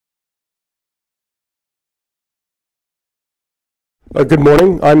Good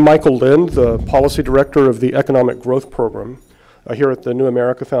morning. I'm Michael Lind, the Policy Director of the Economic Growth Program here at the New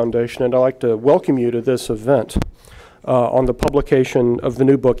America Foundation, and I'd like to welcome you to this event on the publication of the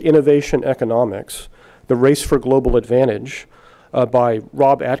new book, Innovation Economics, The Race for Global Advantage, by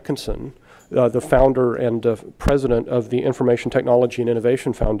Rob Atkinson, the founder and president of the Information Technology and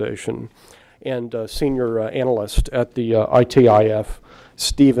Innovation Foundation, and senior analyst at the ITIF,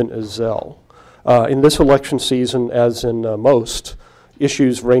 Stephen Ezell. In this election season, as in most,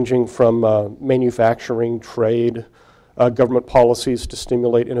 issues ranging from manufacturing, trade, government policies to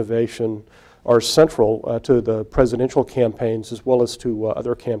stimulate innovation are central to the presidential campaigns as well as to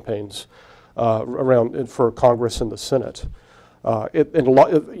other campaigns around for Congress and the Senate.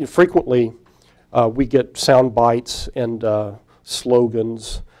 Frequently, we get sound bites and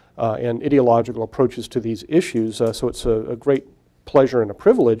slogans and ideological approaches to these issues, so it's a great pleasure and a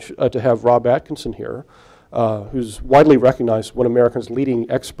privilege to have Rob Atkinson here, who's widely recognized as one of America's leading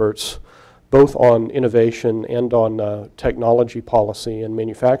experts both on innovation and on technology policy and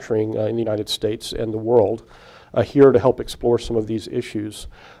manufacturing in the United States and the world, here to help explore some of these issues.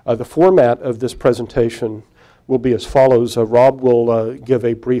 The format of this presentation will be as follows. Rob will give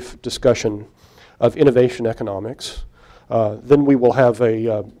a brief discussion of innovation economics. Then we will have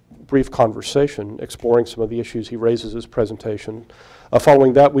a brief conversation exploring some of the issues he raises in his presentation.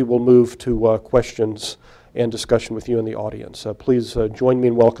 Following that, we will move to questions and discussion with you in the audience. Please join me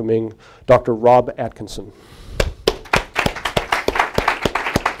in welcoming Dr. Rob Atkinson.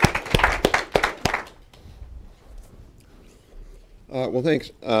 Well,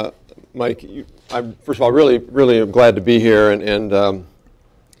 thanks, Mike. I'm first of all really glad to be here, and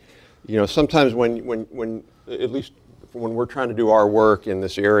you know, sometimes when at least when we're trying to do our work in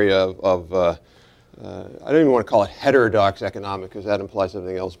this area of I don't even want to call it heterodox economic because that implies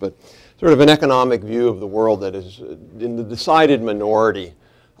something else, but sort of an economic view of the world that is in the decided minority.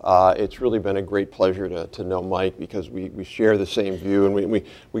 It's really been a great pleasure to know Mike because we share the same view, and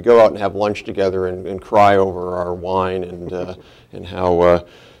we go out and have lunch together and cry over our wine and how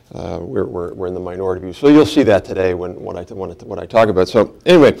we're in the minority view. So you'll see that today when I talk about. So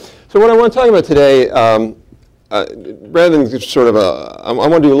anyway, so what I want to talk about today, rather than just sort of I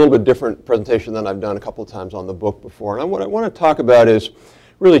want to do a little bit different presentation than I've done a couple of times on the book before. And what I want to talk about is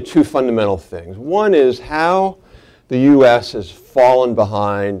really two fundamental things. One is how the U.S. has fallen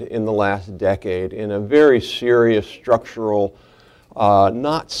behind in the last decade in a very serious structural,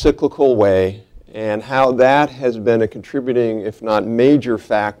 not cyclical way, and how that has been a contributing, if not major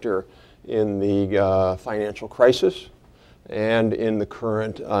factor in the financial crisis and in the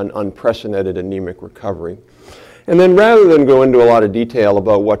current unprecedented anemic recovery. And then rather than go into a lot of detail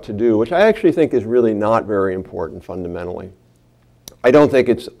about what to do, which I actually think is really not very important fundamentally, I don't think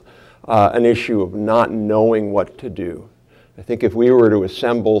it's an issue of not knowing what to do. I think if we were to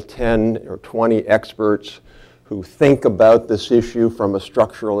assemble 10 or 20 experts who think about this issue from a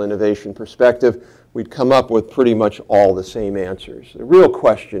structural innovation perspective, we'd come up with pretty much all the same answers. The real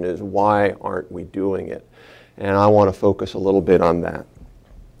question is, why aren't we doing it? And I want to focus a little bit on that.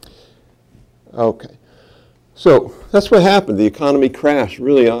 Okay. So that's what happened. The economy crashed.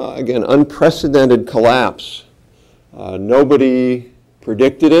 Really, again, unprecedented collapse. Nobody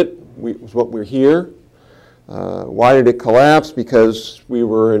predicted it. Was what we're here. Why did it collapse? Because we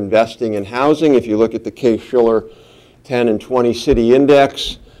were investing in housing. If you look at the Case-Shiller 10 and 20 city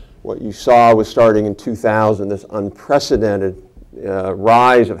index, what you saw was starting in 2000, this unprecedented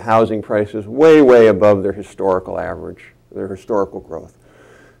rise of housing prices way above their historical average, their historical growth.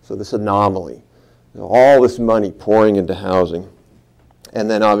 So this anomaly, all this money pouring into housing.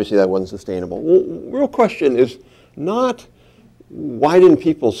 And then obviously that wasn't sustainable. Well, the real question is not why didn't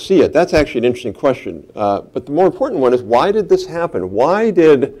people see it? That's actually an interesting question. But the more important one is, why did this happen? Why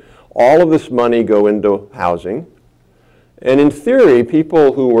did all of this money go into housing? And in theory,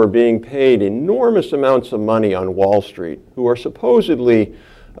 people who were being paid enormous amounts of money on Wall Street, who are supposedly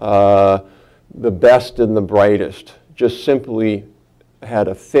the best and the brightest, just simply had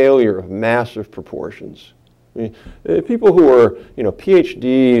a failure of massive proportions. I mean, people who were, you know,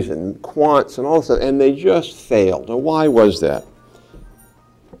 PhDs and quants and all this stuff, and they just failed. Now, why was that?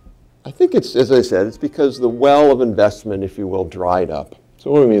 I think it's, as I said, it's because the well of investment, if you will, dried up.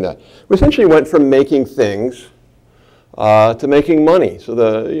 So what do I mean by that? We essentially went from making things to making money. So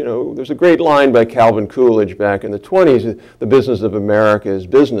there's a great line by Calvin Coolidge back in the 20s, the business of America is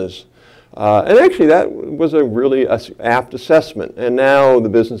business. And actually that was a really apt assessment. And now the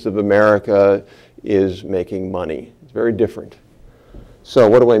business of America is making money. It's very different. So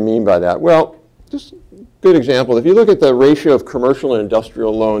what do I mean by that? Well, just a good example. If you look at the ratio of commercial and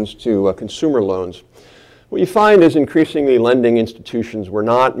industrial loans to consumer loans, what you find is increasingly lending institutions were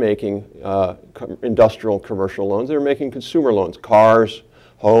not making industrial commercial loans. They were making consumer loans, cars,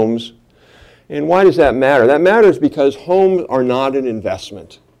 homes. And why does that matter? That matters because homes are not an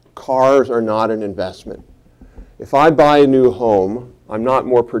investment. Cars are not an investment. If I buy a new home, I'm not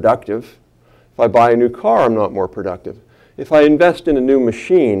more productive. If I buy a new car, I'm not more productive. If I invest in a new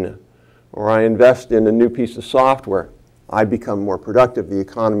machine or I invest in a new piece of software, I become more productive. The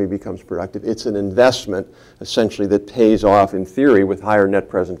economy becomes productive. It's an investment, essentially, that pays off, in theory, with higher net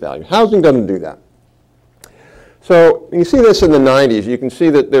present value. Housing doesn't do that. So you see this in the 90s. You can see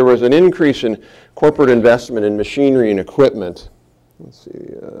that there was an increase in corporate investment in machinery and equipment. Let's see.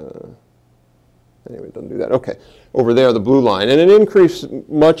 Anyway, it doesn't do that. Okay. Over there, the blue line. And it increased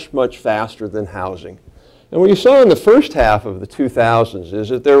much, much faster than housing. And what you saw in the first half of the 2000s is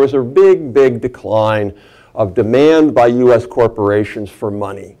that there was a big, big decline of demand by U.S. corporations for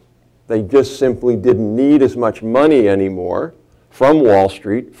money. They just simply didn't need as much money anymore from Wall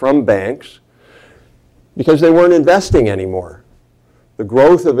Street, from banks, because they weren't investing anymore. The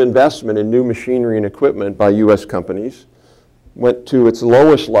growth of investment in new machinery and equipment by U.S. companies went to its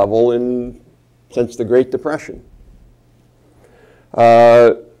lowest level since the Great Depression.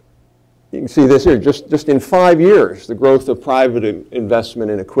 You can see this here, just in 5 years, the growth of private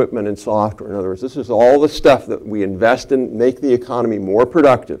investment in equipment and software. In other words, this is all the stuff that we invest in, make the economy more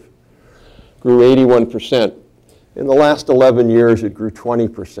productive, grew 81%. In the last 11 years, it grew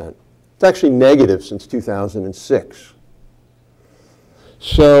 20%. It's actually negative since 2006.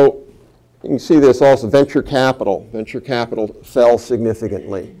 So you can see this also, venture capital. Venture capital fell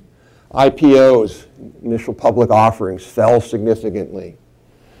significantly. IPOs, initial public offerings, fell significantly.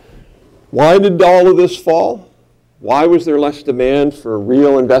 Why did all of this fall? Why was there less demand for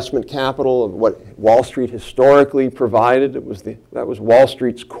real investment capital of what Wall Street historically provided? That was Wall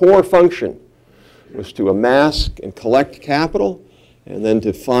Street's core function, was to amass and collect capital and then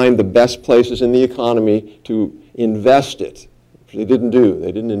to find the best places in the economy to invest it, which they didn't do.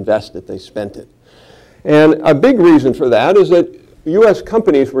 They didn't invest it, they spent it. And a big reason for that is that U.S.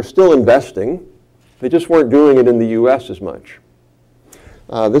 companies were still investing. They just weren't doing it in the U.S. as much.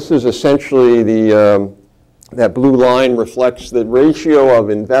 This is essentially that blue line reflects the ratio of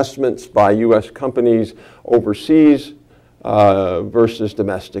investments by U.S. companies overseas versus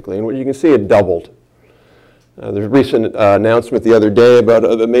domestically. And what you can see, it doubled. There's a recent announcement the other day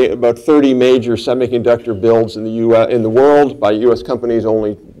about 30 major semiconductor builds in the world by U.S. companies.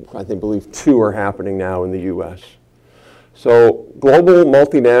 Only, I believe, 2 are happening now in the U.S. So global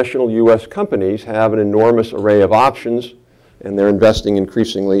multinational U.S. companies have an enormous array of options, and they're investing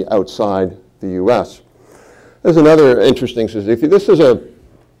increasingly outside the U.S. There's another interesting statistic. This is a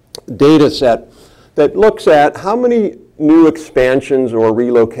data set that looks at how many new expansions or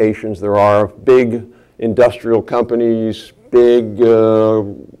relocations there are of big industrial companies, big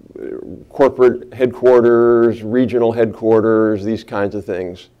corporate headquarters, regional headquarters, these kinds of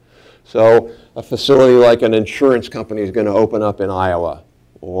things. So a facility like an insurance company is going to open up in Iowa,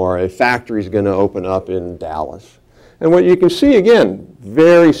 or a factory is going to open up in Dallas. And what you can see, again,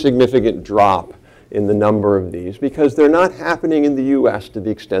 very significant drop in the number of these because they're not happening in the U.S. to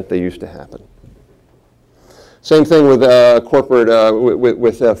the extent they used to happen. Same thing with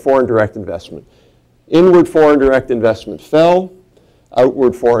foreign direct investment. Inward foreign direct investment fell.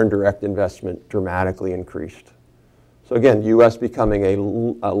 Outward foreign direct investment dramatically increased. So again, U.S. becoming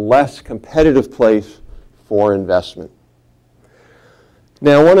a less competitive place for investment.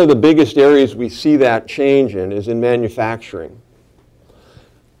 Now, one of the biggest areas we see that change in is in manufacturing.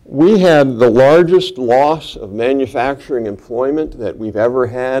 We had the largest loss of manufacturing employment that we've ever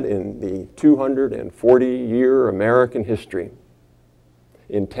had in the 240-year American history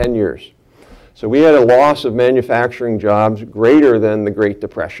in 10 years. So we had a loss of manufacturing jobs greater than the Great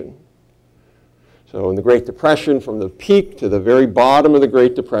Depression. So in the Great Depression, from the peak to the very bottom of the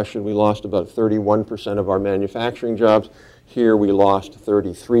Great Depression, we lost about 31% of our manufacturing jobs. Here we lost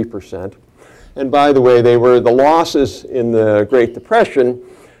 33%. And by the way, the losses in the Great Depression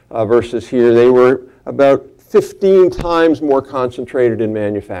versus here, they were about 15 times more concentrated in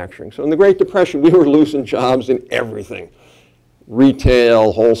manufacturing. So in the Great Depression, we were losing jobs in everything.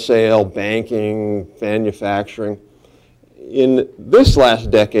 Retail, wholesale, banking, manufacturing. In this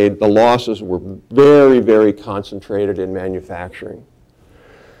last decade, the losses were very, very concentrated in manufacturing.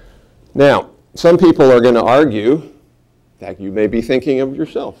 Now, some people are going to argue that you may be thinking of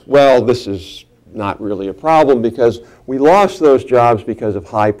yourself, well, this is not really a problem because we lost those jobs because of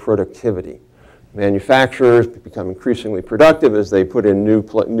high productivity. Manufacturers become increasingly productive as they put in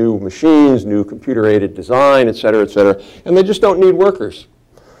new machines, new computer-aided design, et cetera, and they just don't need workers.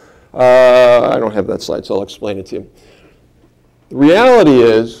 I don't have that slide, so I'll explain it to you. The reality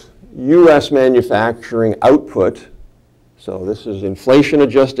is U.S. manufacturing output, so this is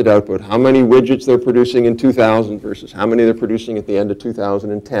inflation-adjusted output, how many widgets they're producing in 2000 versus how many they're producing at the end of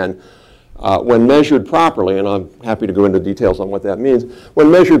 2010, when measured properly, and I'm happy to go into details on what that means, when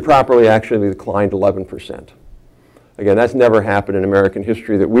measured properly actually declined 11%. Again, that's never happened in American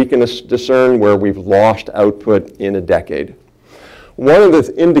history that we can discern where we've lost output in a decade. One of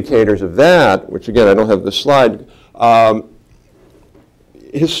the indicators of that, which again I don't have the slide,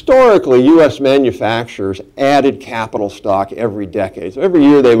 historically U.S. manufacturers added capital stock every decade. So every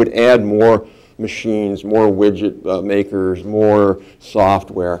year they would add more machines, more widget makers, more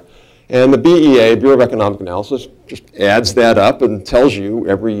software. And the BEA, Bureau of Economic Analysis, just adds that up and tells you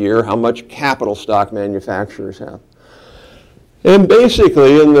every year how much capital stock manufacturers have. And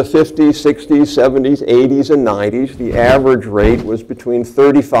basically in the 50s, 60s, 70s, 80s, and 90s, the average rate was between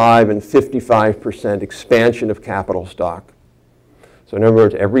 35 and 55% expansion of capital stock. So in other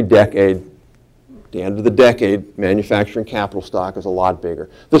words, every decade, at the end of the decade, manufacturing capital stock is a lot bigger.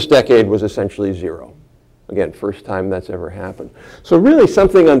 This decade was essentially zero. Again, first time that's ever happened. So really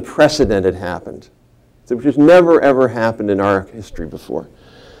something unprecedented happened, which has never ever happened in our history before.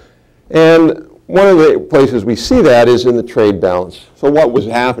 And one of the places we see that is in the trade balance. So what was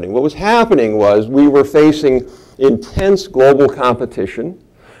happening? What was happening was we were facing intense global competition,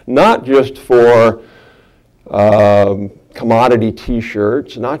 not just for commodity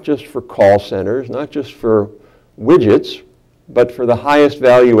t-shirts, not just for call centers, not just for widgets, but for the highest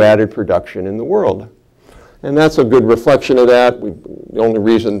value-added production in the world. And that's a good reflection of that. The only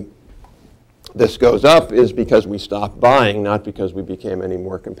reason this goes up is because we stopped buying, not because we became any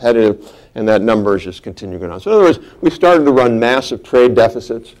more competitive, and that number is just continuing on. So in other words, we started to run massive trade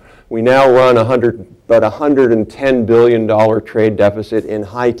deficits. We now run about $110 billion trade deficit in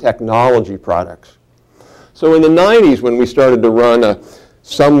high technology products. So in the 90s, when we started to run a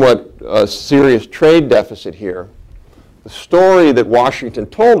somewhat serious trade deficit here, the story that Washington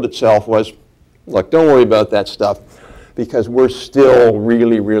told itself was, look, don't worry about that stuff, because we're still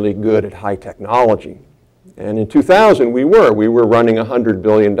really, really good at high technology. And in 2000, we were running a $100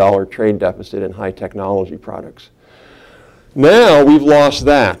 billion trade deficit in high technology products. Now we've lost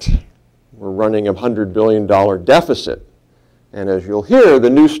that. We're running a $100 billion deficit. And as you'll hear, the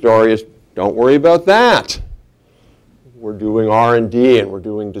new story is, don't worry about that. We're doing R&D and we're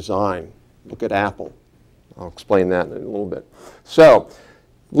doing design. Look at Apple. I'll explain that in a little bit. So,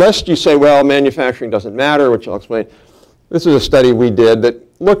 lest you say, well, manufacturing doesn't matter, which I'll explain. This is a study we did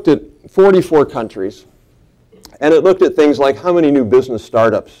that looked at 44 countries, and it looked at things like how many new business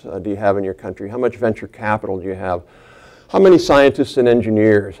startups do you have in your country, how much venture capital do you have, how many scientists and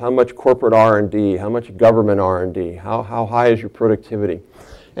engineers, how much corporate R&D, how much government R&D, how high is your productivity.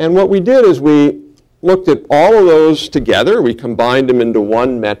 And what we did is we looked at all of those together, we combined them into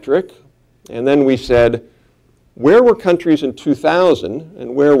one metric, and then we said, where were countries in 2000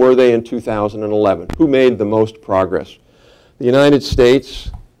 and where were they in 2011? Who made the most progress? The United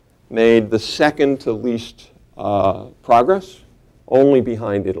States made the second to least progress, only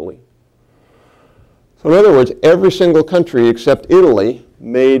behind Italy. So in other words, every single country except Italy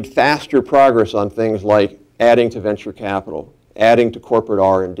made faster progress on things like adding to venture capital, adding to corporate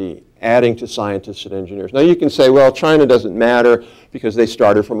R&D, adding to scientists and engineers. Now you can say, well, China doesn't matter because they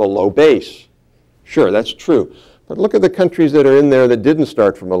started from a low base. Sure, that's true. But look at the countries that are in there that didn't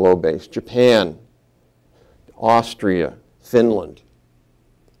start from a low base. Japan, Austria, Finland.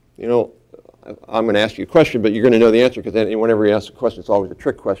 You know, I'm going to ask you a question, but you're going to know the answer because whenever you ask a question, it's always a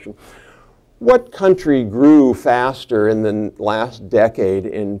trick question. What country grew faster in the last decade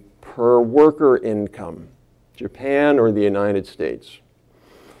in per worker income? Japan or the United States?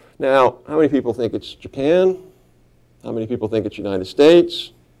 Now, how many people think it's Japan? How many people think it's United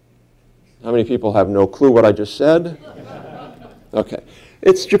States? How many people have no clue what I just said? Okay.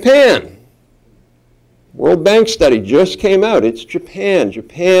 It's Japan. World Bank study just came out. It's Japan.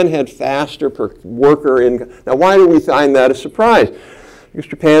 Japan had faster per worker income. Now, why do we find that a surprise? Because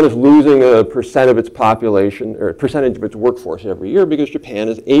Japan is losing a percent of its population, or a percentage of its workforce every year because Japan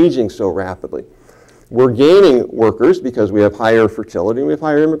is aging so rapidly. We're gaining workers because we have higher fertility and we have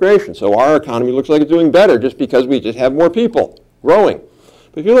higher immigration. So our economy looks like it's doing better just because we just have more people growing.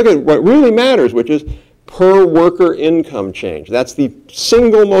 But if you look at what really matters, which is per worker income change, that's the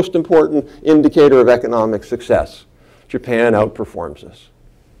single most important indicator of economic success. Japan outperforms us.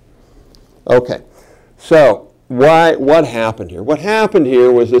 Okay, so what happened here? What happened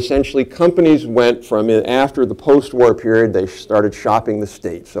here was essentially companies went from, after the post-war period, they started shopping the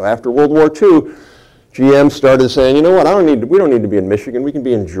state. So after World War II, GM started saying, you know what, we don't need to be in Michigan, we can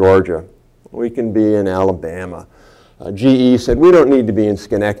be in Georgia, we can be in Alabama. GE said, we don't need to be in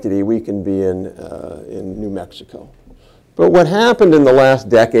Schenectady, we can be in New Mexico. But what happened in the last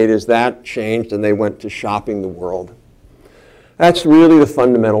decade is that changed and they went to shopping the world. That's really the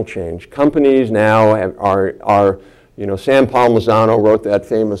fundamental change. Companies now are you know, Sam Palmisano wrote that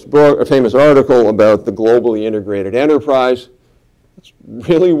famous article about the globally integrated enterprise. That's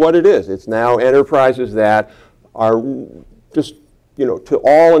really what it is. It's now enterprises that are just, you know, to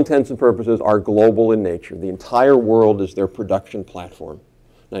all intents and purposes, are global in nature. The entire world is their production platform.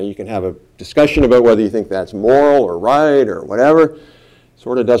 Now, you can have a discussion about whether you think that's moral or right or whatever.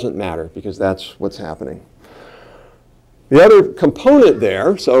 Sort of doesn't matter because that's what's happening. The other component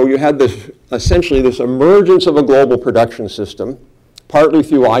there, so you had this, essentially this emergence of a global production system, partly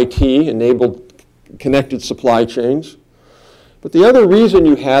through IT, enabled connected supply chains. But the other reason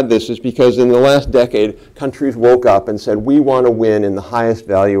you had this is because in the last decade, countries woke up and said, we want to win in the highest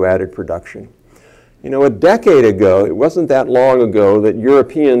value-added production. You know, a decade ago, it wasn't that long ago that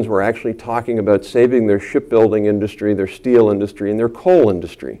Europeans were actually talking about saving their shipbuilding industry, their steel industry, and their coal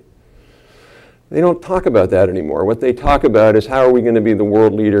industry. They don't talk about that anymore. What they talk about is how are we going to be the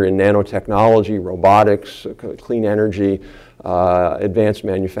world leader in nanotechnology, robotics, clean energy, advanced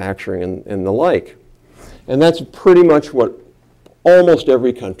manufacturing, and the like. And that's pretty much what almost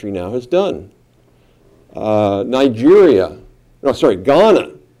every country now has done. Ghana,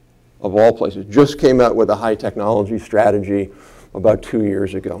 of all places, just came out with a high technology strategy about 2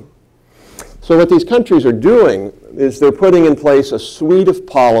 years ago. So what these countries are doing is they're putting in place a suite of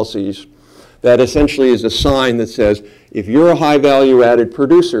policies that essentially is a sign that says, if you're a high value added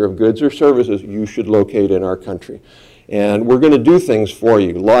producer of goods or services, you should locate in our country. And we're going to do things for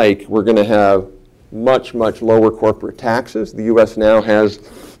you, like we're going to have much, much lower corporate taxes. The US now has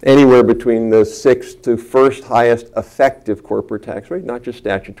anywhere between the 6th to 1st highest effective corporate tax rate, not just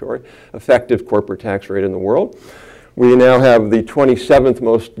statutory, effective corporate tax rate in the world. We now have the 27th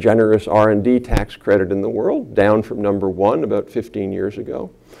most generous R&D tax credit in the world, down from number 1 about 15 years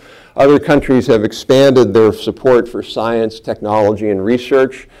ago. Other countries have expanded their support for science, technology, and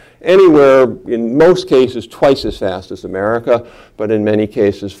research anywhere, in most cases, twice as fast as America, but in many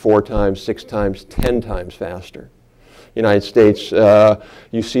cases 4 times, 6 times, 10 times faster. United States,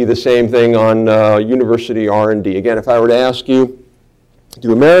 you see the same thing on university R&D. Again, if I were to ask you,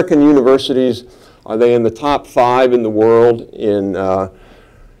 do American universities, are they in the top 5 in the world in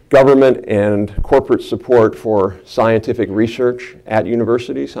government and corporate support for scientific research at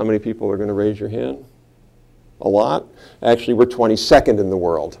universities? How many people are going to raise your hand? A lot. Actually, we're 22nd in the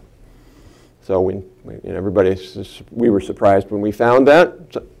world. So we were surprised when we found that.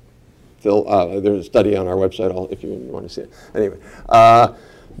 So, there's a study on our website if you want to see it. Anyway,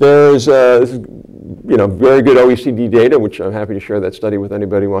 there's very good OECD data, which I'm happy to share that study with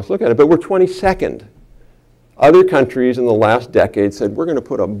anybody who wants to look at it. But we're 22nd. Other countries in the last decade said, we're going to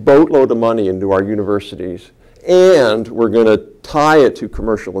put a boatload of money into our universities, and we're going to tie it to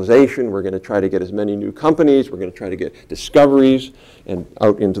commercialization. We're going to try to get as many new companies. We're going to try to get discoveries and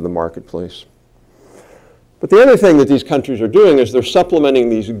out into the marketplace. But the other thing that these countries are doing is they're supplementing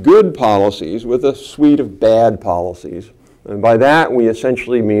these good policies with a suite of bad policies. And by that, we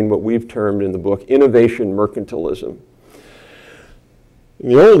essentially mean what we've termed in the book innovation mercantilism. In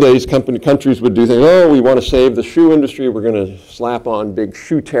the old days, countries would do things, oh, we want to save the shoe industry, we're going to slap on big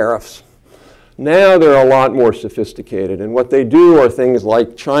shoe tariffs. Now they're a lot more sophisticated, and what they do are things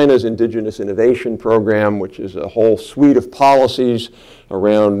like China's Indigenous Innovation Program, which is a whole suite of policies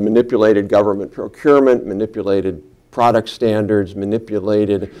around manipulated government procurement, manipulated product standards,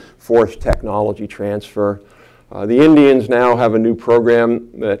 manipulated forced technology transfer. The Indians now have a new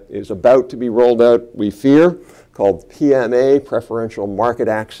program that is about to be rolled out, we fear, called PMA, Preferential Market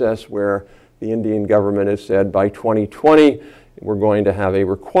Access, where the Indian government has said by 2020, we're going to have a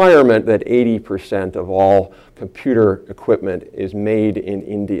requirement that 80% of all computer equipment is made in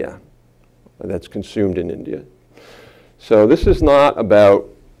India, that's consumed in India. So this is not about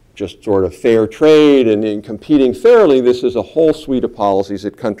just sort of fair trade and in competing fairly. This is a whole suite of policies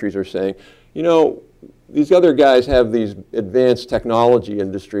that countries are saying, you know, these other guys have these advanced technology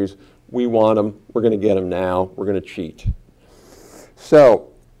industries. We want them. We're going to get them now. We're going to cheat. So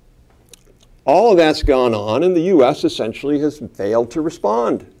all of that's gone on, and the U.S. essentially has failed to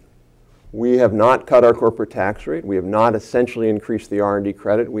respond. We have not cut our corporate tax rate. We have not essentially increased the R&D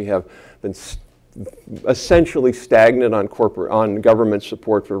credit. We have been essentially stagnant on government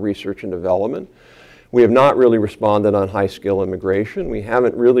support for research and development. We have not really responded on high-skill immigration. We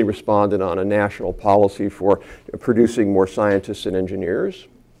haven't really responded on a national policy for producing more scientists and engineers.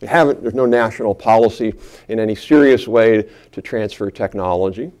 There's no national policy in any serious way to transfer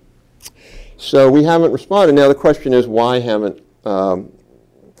technology. So we haven't responded. Now the question is, why haven't, I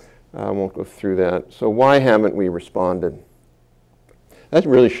won't go through that. So why haven't we responded? That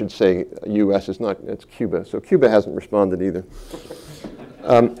really should say US, it's Cuba. So Cuba hasn't responded either.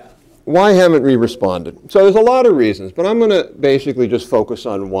 Why haven't we responded? So there's a lot of reasons, but I'm going to basically just focus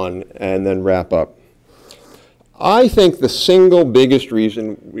on one and then wrap up. I think the single biggest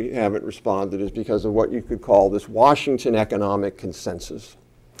reason we haven't responded is because of what you could call this Washington economic consensus.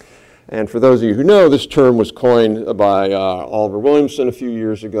 And for those of you who know, this term was coined by Oliver Williamson a few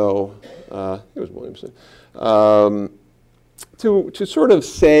years ago. It was Williamson. To sort of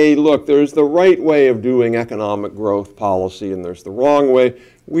say, look, there's the right way of doing economic growth policy and there's the wrong way.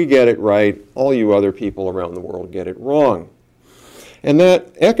 We get it right. All you other people around the world get it wrong. And that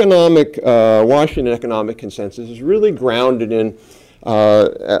Washington economic consensus is really grounded in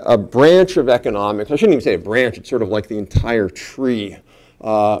a branch of economics. I shouldn't even say a branch. It's sort of like the entire tree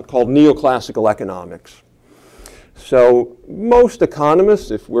called neoclassical economics. So most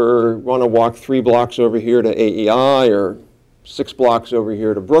economists, if we want to walk 3 blocks over here to AEI or 6 blocks over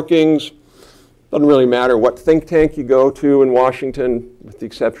here to Brookings, doesn't really matter what think tank you go to in Washington, with the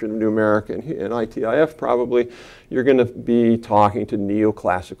exception of New America and ITIF probably, you're going to be talking to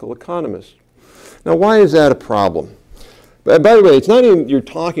neoclassical economists. Now, why is that a problem? By the way, it's not even you're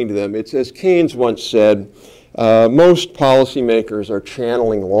talking to them. It's as Keynes once said, most policymakers are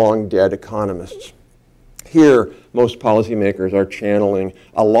channeling long-dead economists. Here, most policymakers are channeling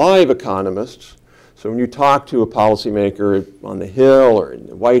alive economists. So when you talk to a policymaker on the Hill or in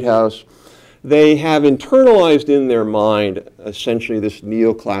the White House, they have internalized in their mind essentially this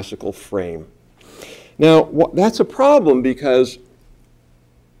neoclassical frame. Now, that's a problem because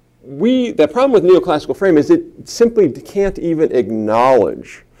the problem with neoclassical frame is it simply can't even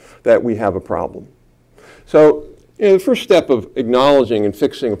acknowledge that we have a problem. So the first step of acknowledging and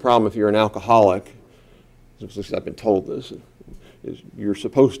fixing a problem if you're an alcoholic, at least I've been told this, is you're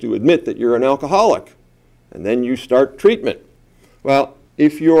supposed to admit that you're an alcoholic, and then you start treatment. Well,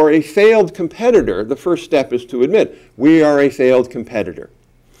 if you're a failed competitor, the first step is to admit, we are a failed competitor.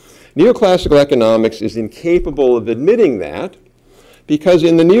 Neoclassical economics is incapable of admitting that because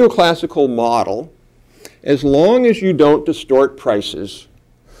in the neoclassical model, as long as you don't distort prices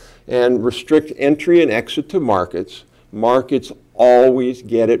and restrict entry and exit to markets, markets always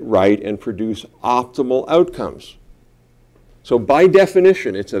get it right and produce optimal outcomes. So by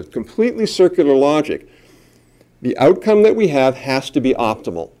definition, it's a completely circular logic. The outcome that we have has to be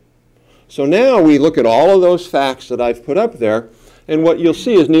optimal. So now we look at all of those facts that I've put up there, and what you'll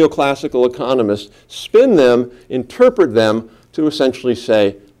see is neoclassical economists spin them, interpret them to essentially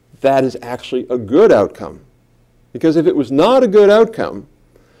say that is actually a good outcome. Because if it was not a good outcome,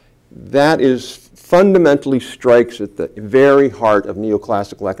 that fundamentally strikes at the very heart of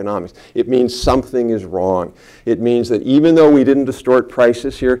neoclassical economics. It means something is wrong. It means that even though we didn't distort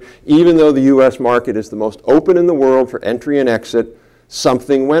prices here, even though the US market is the most open in the world for entry and exit,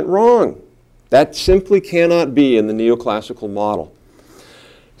 something went wrong. That simply cannot be in the neoclassical model.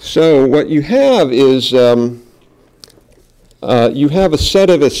 So what you have is you have a set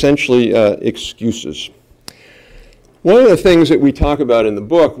of essentially excuses. One of the things that we talk about in the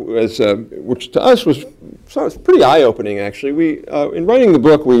book, was, which to us was pretty eye-opening actually, in writing the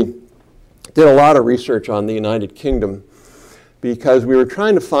book we did a lot of research on the United Kingdom because we were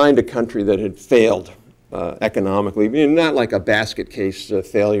trying to find a country that had failed economically, not like a basket case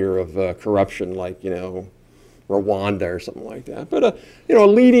failure of corruption like, Rwanda or something like that, but a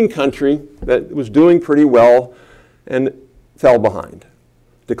leading country that was doing pretty well and fell behind,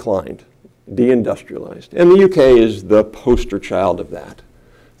 declined, deindustrialized. And the UK is the poster child of that.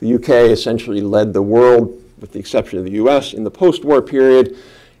 The UK essentially led the world, with the exception of the US, in the post-war period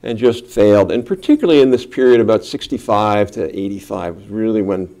and just failed. And particularly in this period about 65 to 85 was really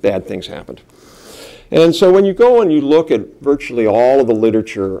when bad things happened. And so when you go and you look at virtually all of the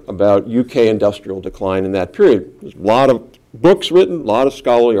literature about UK industrial decline in that period, there's a lot of books written, a lot of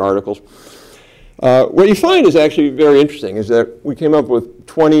scholarly articles. What you find is actually very interesting is that we came up with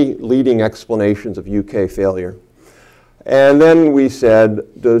 20 leading explanations of UK failure. And then we said,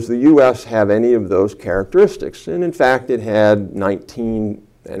 does the US have any of those characteristics? And in fact, it had 19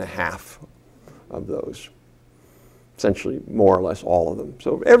 and a half of those. Essentially, more or less all of them.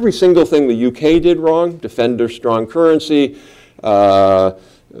 So every single thing the UK did wrong, defend their strong currency, not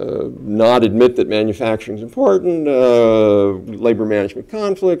admit that manufacturing is important, labor management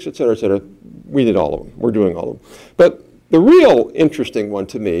conflicts, et cetera, we did all of them. We're doing all of them. But The real interesting one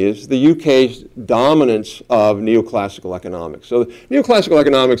to me is the UK's dominance of neoclassical economics. So neoclassical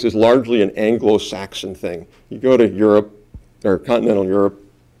economics is largely an Anglo-Saxon thing. You go to Europe, or continental Europe,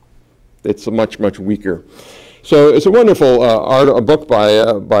 it's much, much weaker. So it's a wonderful a book by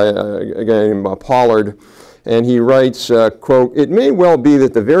a guy named Pollard, and he writes, quote, "It may well be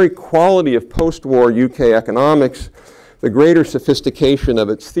that the very quality of post-war UK economics, the greater sophistication of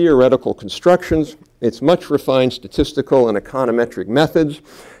its theoretical constructions, its much refined statistical and econometric methods,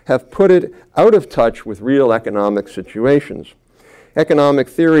 have put it out of touch with real economic situations. Economic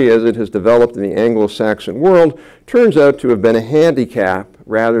theory, as it has developed in the Anglo-Saxon world, turns out to have been a handicap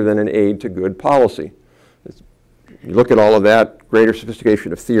rather than an aid to good policy." You look at all of that, greater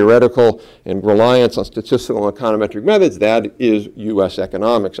sophistication of theoretical and reliance on statistical and econometric methods, that is US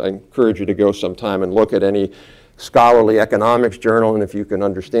economics. I encourage you to go sometime and look at any scholarly economics journal, and if you can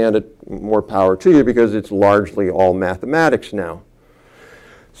understand it, more power to you, because it's largely all mathematics now.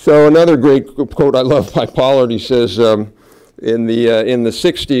 So another great quote I love by Pollard, he says, in the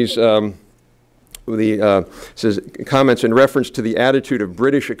 60s, says, comments in reference to the attitude of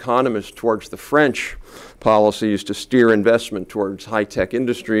British economists towards the French policies to steer investment towards high-tech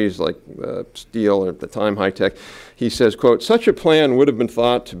industries like steel, at the time high-tech. He says, quote, "Such a plan would have been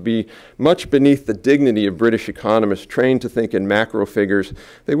thought to be much beneath the dignity of British economists trained to think in macro figures.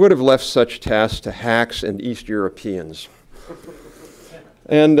 They would have left such tasks to hacks and East Europeans."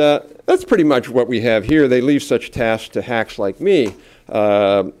 And that's pretty much what we have here. They leave such tasks to hacks like me.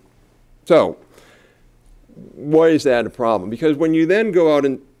 So why is that a problem? Because when you then go out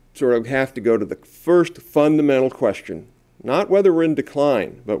and sort of have to go to the first fundamental question, not whether we're in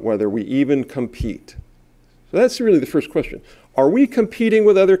decline, but whether we even compete. So that's really the first question. Are we competing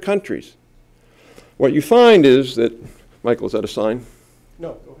with other countries? What you find is that, Michael, is that a sign?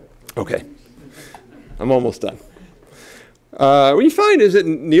 No, go ahead. Okay. I'm almost done. What you find is that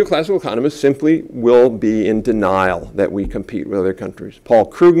neoclassical economists simply will be in denial that we compete with other countries. Paul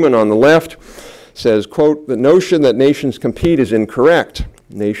Krugman on the left says, quote, "The notion that nations compete is incorrect.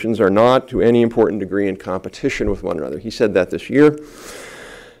 Nations are not to any important degree in competition with one another." He said that this year.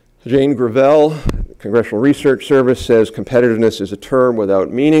 Jane Gravel, Congressional Research Service, says competitiveness is a term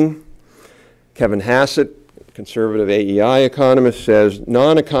without meaning. Kevin Hassett, conservative AEI economist, says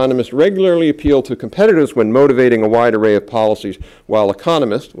non-economists regularly appeal to competitiveness when motivating a wide array of policies, while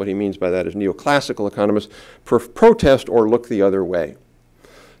economists, what he means by that is neoclassical economists, protest or look the other way.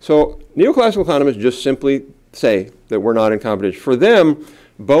 So neoclassical economists just simply say that we're not in competition. For them,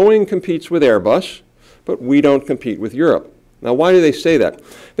 Boeing competes with Airbus, but we don't compete with Europe. Now, why do they say that?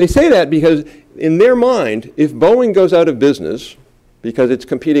 They say that because in their mind, if Boeing goes out of business because it's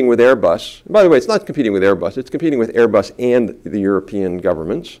competing with Airbus, by the way, it's not competing with Airbus, it's competing with Airbus and the European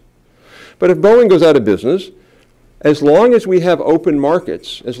governments. But if Boeing goes out of business, as long as we have open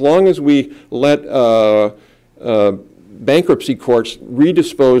markets, as long as we let bankruptcy courts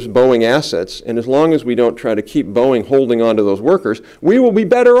redispose Boeing assets, and as long as we don't try to keep Boeing holding on to those workers, we will be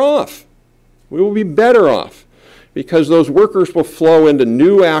better off. We will be better off because those workers will flow into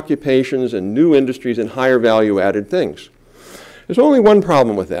new occupations and new industries and higher value added things. There's only one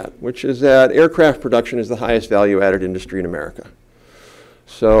problem with that, which is that aircraft production is the highest value added industry in America.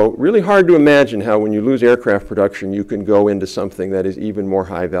 So really hard to imagine how when you lose aircraft production, you can go into something that is even more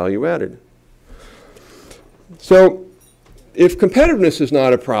high value added. So if competitiveness is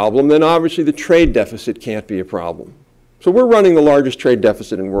not a problem, then obviously the trade deficit can't be a problem. So we're running the largest trade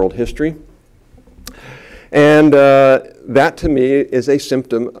deficit in world history. And that to me is a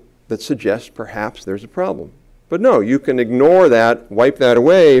symptom that suggests perhaps there's a problem. But no, you can ignore that, wipe that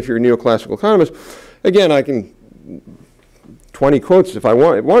away if you're a neoclassical economist. Again, I can 20 quotes if I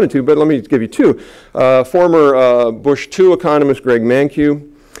wanted to, but let me give you two. Former Bush II economist Greg Mankiw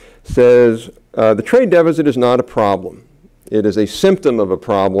says, the trade deficit is not a problem. It is a symptom of a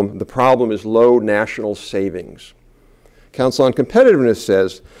problem. The problem is low national savings. Council on Competitiveness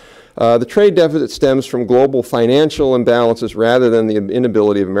says, the trade deficit stems from global financial imbalances rather than the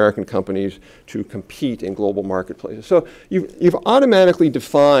inability of American companies to compete in global marketplaces. So you've automatically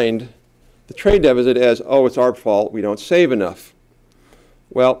defined the trade deficit as, oh, it's our fault, we don't save enough.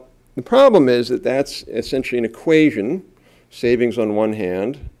 Well, the problem is that that's essentially an equation, savings on one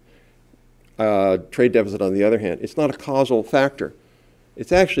hand, trade deficit on the other hand. It's not a causal factor.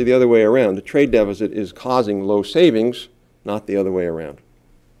 It's actually the other way around. The trade deficit is causing low savings, not the other way around.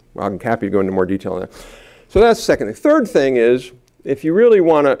 Well, I'm happy to go into more detail on that. So that's the second thing. Third thing is, if you really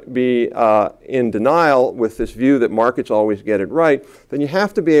want to be in denial with this view that markets always get it right, then you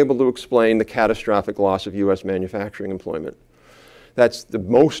have to be able to explain the catastrophic loss of US manufacturing employment. That's the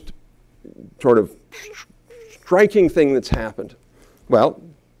most sort of striking thing that's happened? Well,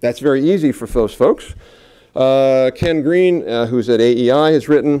 that's very easy for those folks. Ken Green, who's at AEI, has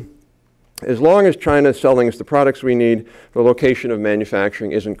written, as long as China is selling us the products we need, the location of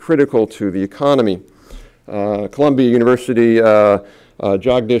manufacturing isn't critical to the economy. Columbia University,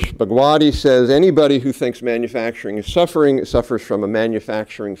 Jagdish Bhagwati says, anybody who thinks manufacturing is suffering suffers from a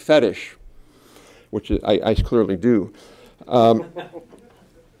manufacturing fetish, which I clearly do.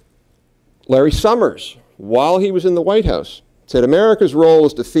 Larry Summers, while he was in the White House, said America's role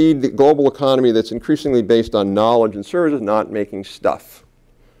is to feed the global economy that's increasingly based on knowledge and services, not making stuff.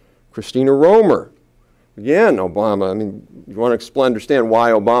 Christina Romer, again, Obama. I mean, you want to understand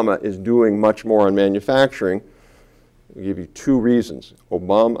why Obama is doing much more on manufacturing. I'll give you two reasons.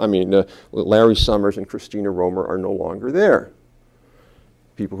 Larry Summers and Christina Romer are no longer there.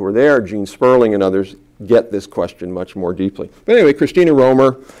 People who are there, Gene Sperling and others, get this question much more deeply. But anyway, Christina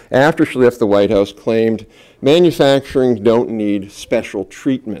Romer, after she left the White House, claimed manufacturing don't need special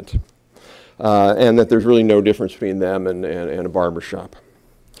treatment, and that there's really no difference between them and a barber shop.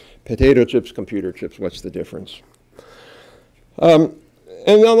 Potato chips, computer chips, what's the difference? And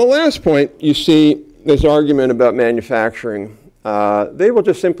on the last point, you see this argument about manufacturing. They will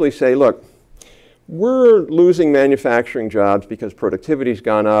just simply say, look, we're losing manufacturing jobs because productivity's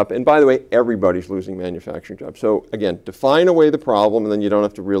gone up. And by the way, everybody's losing manufacturing jobs. So again, define away the problem, and then you don't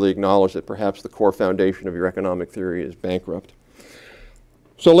have to really acknowledge that perhaps the core foundation of your economic theory is bankrupt.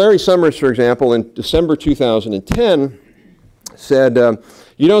 So Larry Summers, for example, in December 2010, said,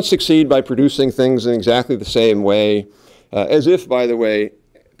 you don't succeed by producing things in exactly the same way, as if, by the way,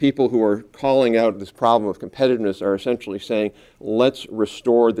 people who are calling out this problem of competitiveness are essentially saying, let's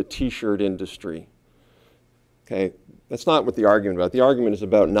restore the t-shirt industry. Okay, that's not what the argument is about. The argument is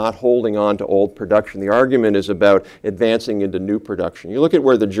about not holding on to old production. The argument is about advancing into new production. You look at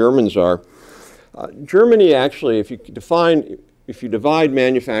where the Germans are. Germany actually, if you divide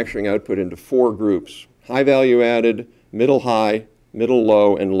manufacturing output into 4 groups, high value added, middle high, middle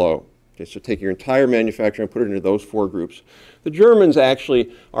low, and low. Okay, so take your entire manufacturing and put it into those 4 groups. The Germans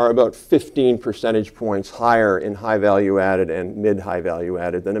actually are about 15 percentage points higher in high value added and mid-high value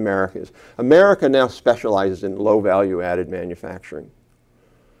added than America is. America now specializes in low value added manufacturing.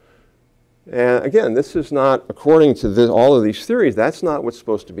 And again, this is not, according to all of these theories, that's not what's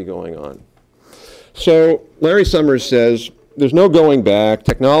supposed to be going on. So Larry Summers says, there's no going back,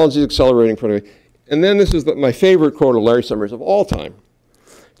 technology is accelerating productivity. And then this is my favorite quote of Larry Summers of all time.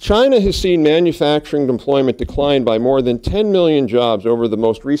 China has seen manufacturing employment decline by more than 10 million jobs over the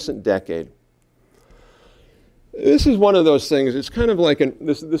most recent decade. This is one of those things, it's kind of like,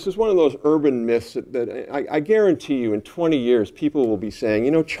 this is one of those urban myths that I guarantee you in 20 years people will be saying,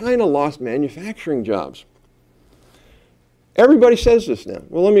 you know, China lost manufacturing jobs. Everybody says this now.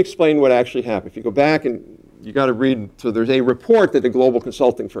 Well, let me explain what actually happened. If you go back and you got to read, so there's a report that a global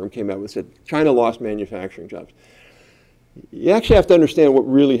consulting firm came out with that said China lost manufacturing jobs. You actually have to understand what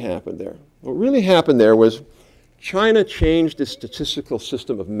really happened there. What really happened there was China changed its statistical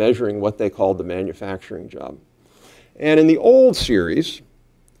system of measuring what they called the manufacturing job. And in the old series,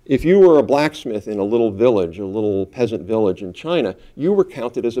 if you were a blacksmith in a little village, a little peasant village in China, you were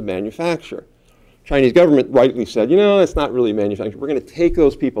counted as a manufacturer. Chinese government rightly said, you know, that's not really manufacturing. We're going to take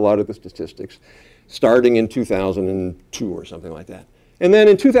those people out of the statistics starting in 2002 or something like that. And then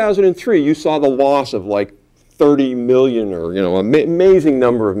in 2003, you saw the loss of like 30 million or, you know, an amazing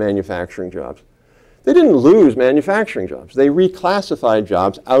number of manufacturing jobs. They didn't lose manufacturing jobs. They reclassified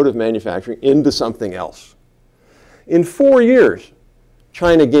jobs out of manufacturing into something else. In 4 years,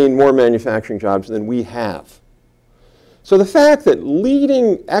 China gained more manufacturing jobs than we have. So the fact that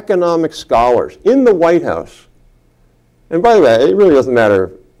leading economic scholars in the White House, and by the way, it really doesn't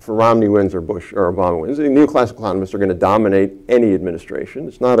matter if Romney wins or Bush or Obama wins. The neoclassical economists are going to dominate any administration.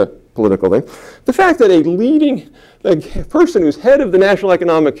 It's not a political thing. The fact that a leading person who's head of the National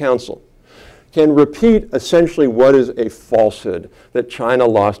Economic Council can repeat essentially what is a falsehood, that China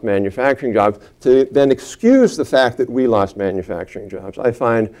lost manufacturing jobs, to then excuse the fact that we lost manufacturing jobs, I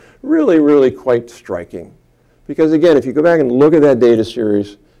find really, really quite striking. Because again, if you go back and look at that data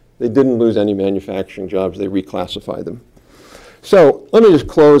series, they didn't lose any manufacturing jobs, they reclassified them. So let me just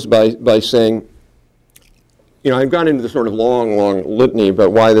close by saying, you know, I've gone into this sort of long litany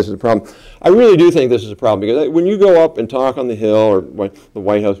about why this is a problem. I really do think this is a problem, because when you go up and talk on the Hill or the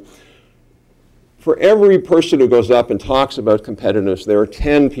White House, for every person who goes up and talks about competitiveness, there are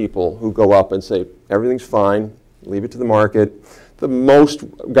 10 people who go up and say, everything's fine, leave it to the market. The most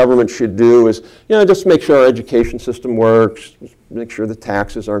government should do is, you know, just make sure our education system works, make sure the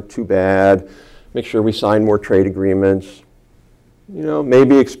taxes aren't too bad, make sure we sign more trade agreements. you know,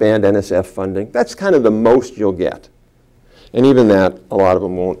 maybe expand NSF funding. That's kind of the most you'll get. And even that, a lot of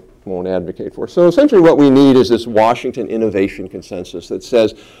them won't advocate for. So essentially what we need is this Washington innovation consensus that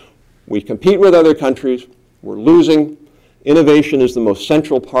says we compete with other countries, we're losing. Innovation is the most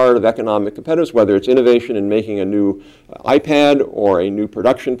central part of economic competitiveness, whether it's innovation in making a new iPad or a new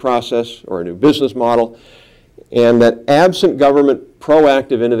production process or a new business model. And that absent government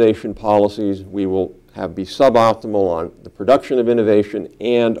proactive innovation policies, we will be suboptimal on the production of innovation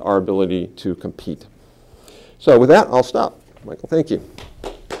and our ability to compete. So with that, I'll stop. Michael, thank you.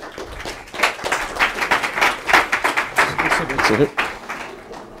 That's it.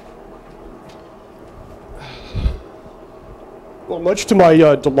 Well, much to my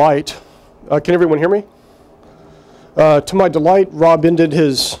delight, can everyone hear me? To my delight, Rob ended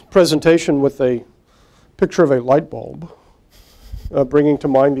his presentation with a picture of a light bulb, bringing to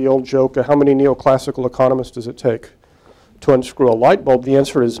mind the old joke, how many neoclassical economists does it take to unscrew a light bulb? The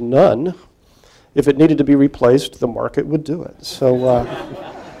answer is none. If it needed to be replaced, the market would do it. So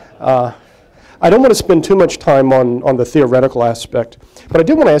I don't want to spend too much time on the theoretical aspect, but I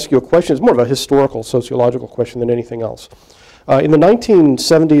did want to ask you a question. It's more of a historical, sociological question than anything else. In the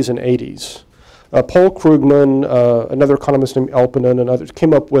 1970s and 80s, Paul Krugman, another economist named Elpinen, and others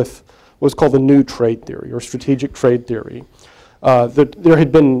came up with what's called the new trade theory, or strategic trade theory. There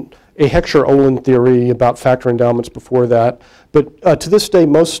had been a Heckscher-Ohlin theory about factor endowments before that, but to this day,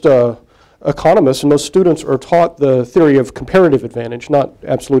 most economists and most students are taught the theory of comparative advantage, not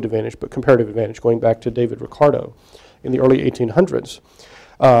absolute advantage, but comparative advantage, going back to David Ricardo in the early 1800s.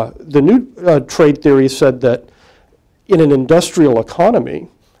 The new trade theory said that in an industrial economy,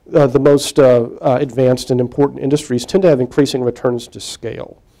 the most advanced and important industries tend to have increasing returns to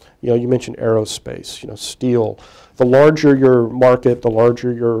scale. You know, you mentioned aerospace, you know, steel. The larger your market, the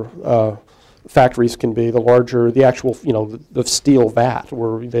larger your factories can be, the larger the actual, you know, the steel vat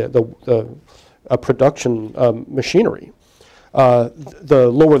or the production machinery, the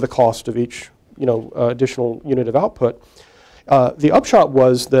lower the cost of each, you know, additional unit of output. The upshot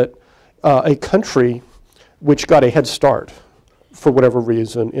was that a country which got a head start for whatever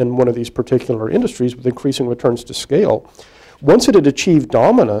reason in one of these particular industries with increasing returns to scale, once it had achieved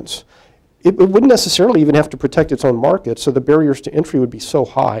dominance, it wouldn't necessarily even have to protect its own market, so the barriers to entry would be so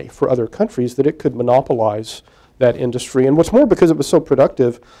high for other countries that it could monopolize that industry. And what's more, because it was so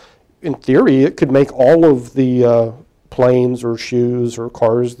productive, in theory, it could make all of the planes or shoes or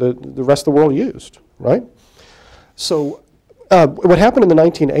cars that the rest of the world used, right? So what happened in the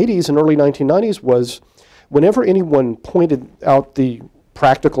 1980s and early 1990s was whenever anyone pointed out the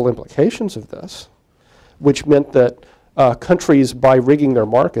practical implications of this, which meant that countries, by rigging their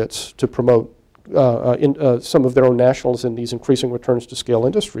markets to promote some of their own nationals in these increasing returns to scale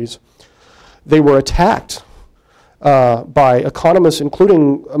industries, they were attacked by economists,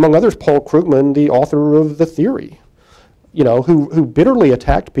 including, among others, Paul Krugman, the author of the theory, you know, who bitterly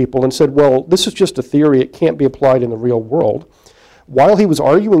attacked people and said, well, this is just a theory, it can't be applied in the real world. While he was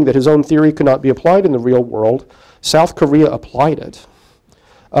arguing that his own theory could not be applied in the real world, South Korea applied it,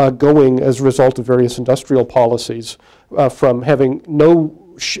 going as a result of various industrial policies from having no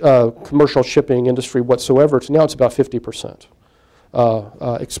commercial shipping industry whatsoever to now it's about 50%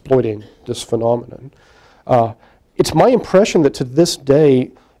 exploiting this phenomenon. It's my impression that to this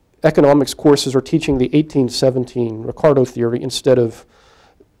day, economics courses are teaching the 1817 Ricardo theory instead of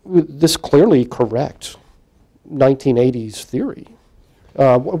this clearly correct 1980s theory.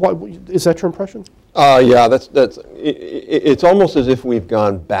 Is that your impression? Yeah, it's almost as if we've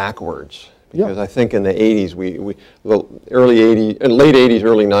gone backwards. Because I think in the 80s, the early 80s, and late 80s,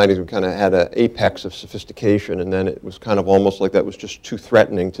 early 90s, we kind of had an apex of sophistication, and then it was kind of almost like that was just too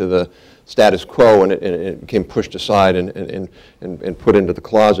threatening to the status quo, and it became pushed aside and put into the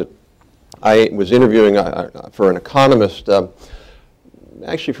closet. I was interviewing for an economist,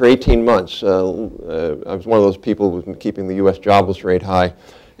 actually for 18 months. I was one of those people who was keeping the U.S. jobless rate high.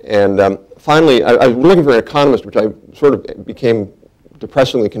 And finally, I was looking for an economist, which I sort of became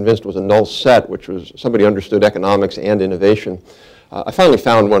depressingly convinced was a null set, which was somebody who understood economics and innovation. I finally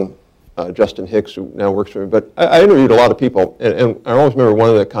found one, Justin Hicks, who now works for me. But I interviewed a lot of people, and I always remember one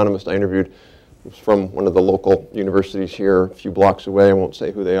of the economists I interviewed was from one of the local universities here, a few blocks away. I won't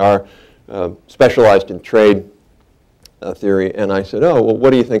say who they are, specialized in trade theory. And I said, oh, well,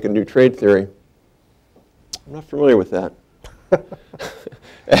 what do you think of new trade theory? I'm not familiar with that.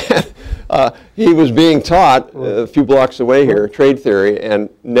 He was being taught a few blocks away here, trade theory, and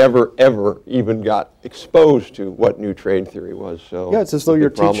never, ever even got exposed to what new trade theory was. So yeah, it's as though you're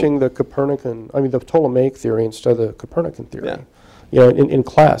teaching the Copernican, the Ptolemaic theory instead of the Copernican theory, you know, in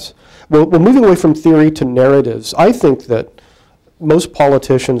class. Well, moving away from theory to narratives, I think that most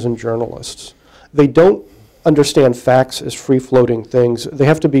politicians and journalists, they don't understand facts as free-floating things. They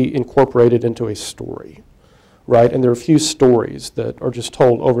have to be incorporated into a story, right? And there are a few stories that are just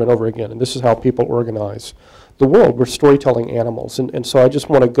told over and over again, and this is how people organize the world. We're storytelling animals, and so I just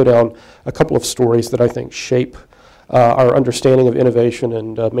want to go down a couple of stories that I think shape our understanding of innovation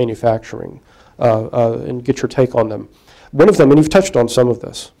and manufacturing, and get your take on them. One of them, and you've touched on some of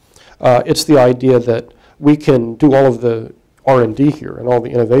this, it's the idea that we can do all of the R&D here and all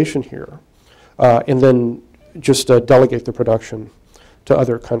the innovation here, and then just delegate the production to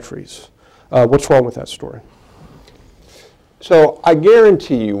other countries. What's wrong with that story? So I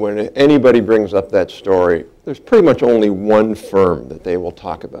guarantee you when anybody brings up that story, there's pretty much only one firm that they will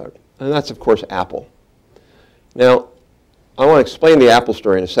talk about, and that's, of course, Apple. Now, I want to explain the Apple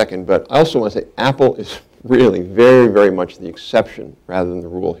story in a second, but I also want to say Apple is really very, very much the exception rather than the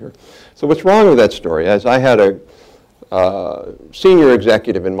rule here. So what's wrong with that story? As I had a senior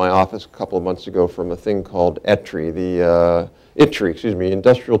executive in my office a couple of months ago from a thing called ITRI, the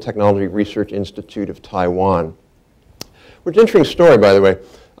Industrial Technology Research Institute of Taiwan. Which is an interesting story, by the way.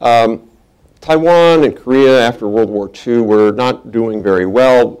 Taiwan and Korea after World War II were not doing very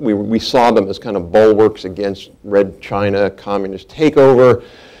well. We saw them as kind of bulwarks against Red China communist takeover.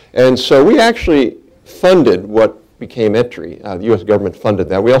 And so we actually funded what became ITRI. The U.S. government funded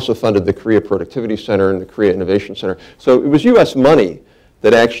that. We also funded the Korea Productivity Center and the Korea Innovation Center. So it was U.S. money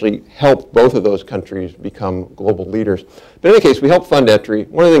that actually helped both of those countries become global leaders. But in any case, we helped fund ITRI.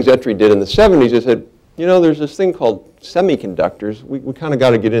 One of the things ITRI did in the 70s is said, you know, there's this thing called semiconductors. We kind of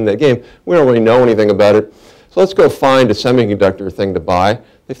got to get in that game. We don't really know anything about it. So let's go find a semiconductor thing to buy.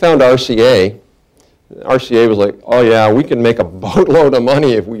 They found RCA. RCA was like, oh yeah, we can make a boatload of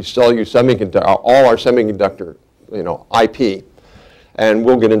money if we sell you all our semiconductor, IP. And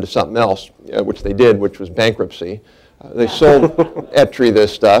we'll get into something else, which they did, which was bankruptcy. They sold ITRI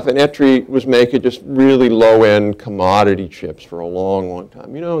this stuff, and ITRI was making just really low-end commodity chips for a long, long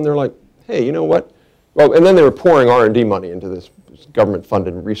time. And they're like, hey, you know what? Well, and then they were pouring R&D money into this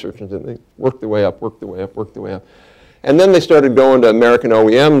government-funded research, and they worked their way up, worked their way up, worked their way up. And then they started going to American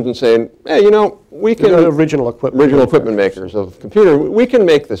OEMs and saying, hey, we can... Original equipment makers of computer, we can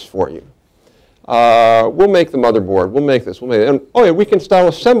make this for you. We'll make the motherboard, we'll make this, and oh yeah, we can style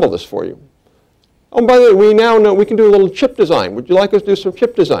assemble this for you. Oh, by the way, we now know we can do a little chip design. Would you like us to do some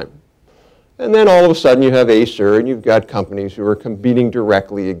chip design? And then all of a sudden you have Acer, and you've got companies who are competing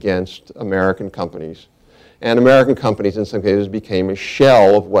directly against American companies. And American companies, in some cases, became a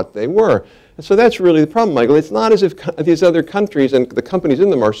shell of what they were. And so that's really the problem, Michael. It's not as if these other countries and the companies in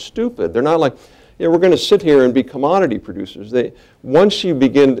them are stupid. They're not like, we're going to sit here and be commodity producers. Once you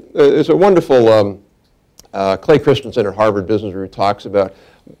begin, there's a wonderful, Clay Christensen at Harvard Business Review talks about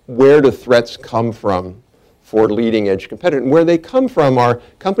where do threats come from for leading edge competitors. And where they come from are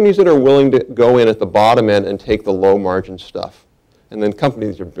companies that are willing to go in at the bottom end and take the low margin stuff. And then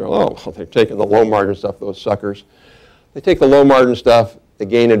companies are, they're taking the low margin stuff, those suckers. They take the low margin stuff, they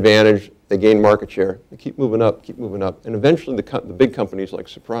gain advantage, they gain market share, they keep moving up, and eventually the big companies like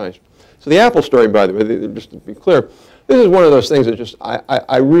surprised. So the Apple story, by the way, just to be clear, this is one of those things that just,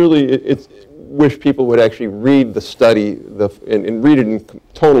 I really wish people would actually read the study and read it in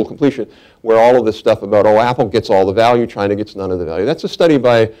total completion, where all of this stuff about, Apple gets all the value, China gets none of the value. That's a study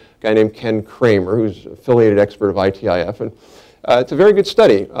by a guy named Ken Kramer, who's affiliated expert of ITIF. And it's a very good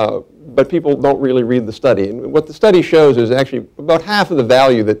study, but people don't really read the study. And what the study shows is actually about half of the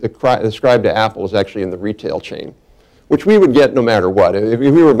value that ascribed to Apple is actually in the retail chain, which we would get no matter what. If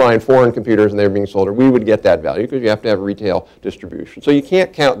we were buying foreign computers and they were being sold, we would get that value because you have to have retail distribution. So you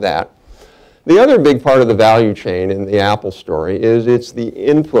can't count that. The other big part of the value chain in the Apple story is it's the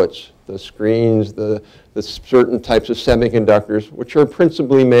inputs, the screens, the certain types of semiconductors, which are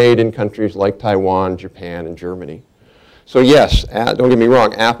principally made in countries like Taiwan, Japan, and Germany. So yes, don't get me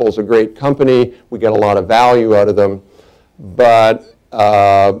wrong, Apple's a great company. We get a lot of value out of them, but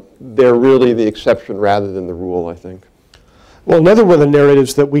they're really the exception rather than the rule, I think. Well, another one of the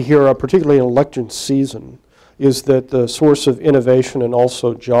narratives that we hear, particularly in election season, is that the source of innovation and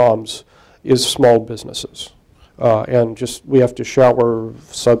also jobs is small businesses. And just we have to shower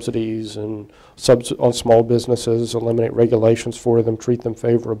subsidies and on small businesses, eliminate regulations for them, treat them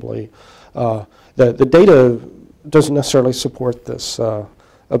favorably. The data doesn't necessarily support this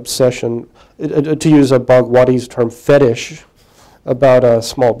obsession, to use a Bhagwati's term, fetish about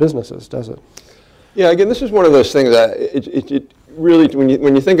small businesses, does it? Yeah, again, this is one of those things that it really,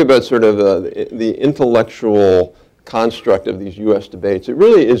 when you think about sort of the intellectual construct of these U.S. debates, it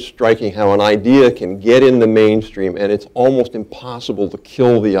really is striking how an idea can get in the mainstream and it's almost impossible to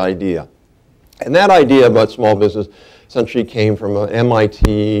kill the idea. And that idea about small business essentially came from an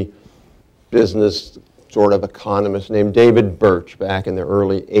MIT business sort of economist named David Birch back in the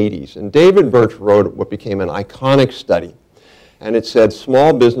early 80s. And David Birch wrote what became an iconic study. And it said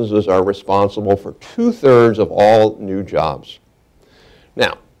small businesses are responsible for 2/3 of all new jobs.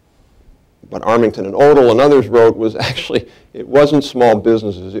 Now, what Armington and Odell and others wrote was actually, it wasn't small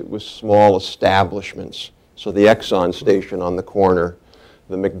businesses, it was small establishments. So the Exxon station on the corner,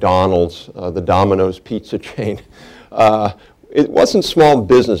 the McDonald's, the Domino's pizza chain. It wasn't small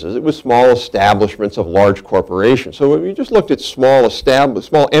businesses, it was small establishments of large corporations. So if you just looked at small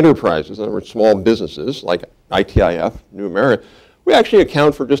enterprises, in other words, small businesses like ITIF, New America, we actually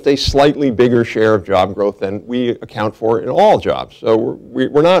account for just a slightly bigger share of job growth than we account for in all jobs. So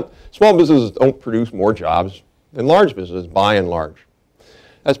we're not, small businesses don't produce more jobs than large businesses by and large.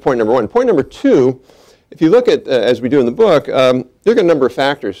 That's point number one. Point number two, if you look at, as we do in the book, look at a number of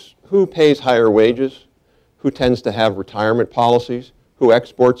factors. Who pays higher wages? Who tends to have retirement policies? Who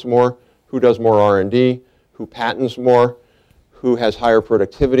exports more? Who does more R&D? Who patents more? Who has higher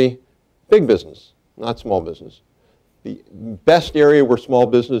productivity? Big business, not small business. The best area where small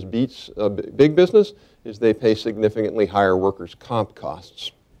business beats big business is they pay significantly higher workers' comp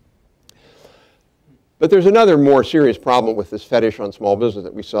costs. But there's another more serious problem with this fetish on small business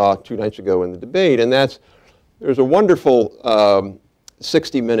that we saw 2 nights ago in the debate, and that's there's a wonderful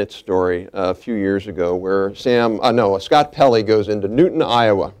 60-minute story a few years ago where Scott Pelley goes into Newton,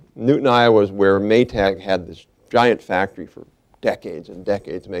 Iowa. Newton, Iowa is where Maytag had this giant factory for decades and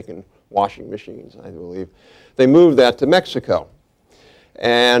decades making washing machines, I believe. They moved that to Mexico.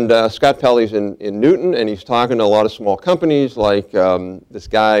 And Scott Pelley's in Newton, and he's talking to a lot of small companies like this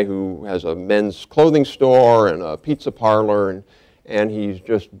guy who has a men's clothing store and a pizza parlor, and he's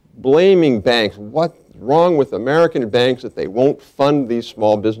just blaming banks. What's wrong with American banks that they won't fund these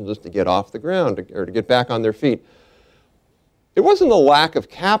small businesses to get off the ground or to get back on their feet? It wasn't a lack of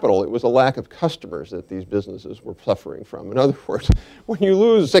capital, it was a lack of customers that these businesses were suffering from. In other words, when you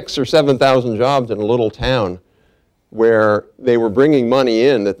lose 6,000 or 7,000 jobs in a little town where they were bringing money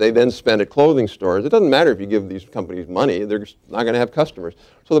in that they then spent at clothing stores, it doesn't matter if you give these companies money, they're just not going to have customers.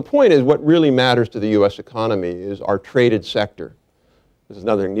 So the point is, what really matters to the U.S. economy is our traded sector. This is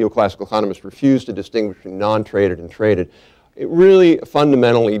another neoclassical economist refused to distinguish between non-traded and traded. It really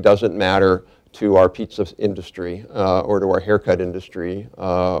fundamentally doesn't matter to our pizza industry or to our haircut industry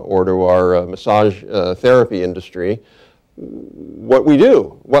or to our massage therapy industry. What we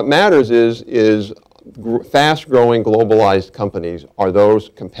do, what matters is fast-growing globalized companies, are those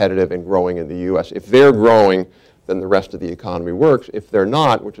competitive and growing in the U.S.? If they're growing, then the rest of the economy works. If they're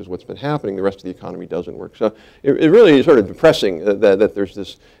not, which is what's been happening, the rest of the economy doesn't work. So it really is sort of depressing that there's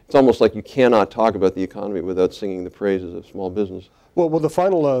this, it's almost like you cannot talk about the economy without singing the praises of small business. Well, the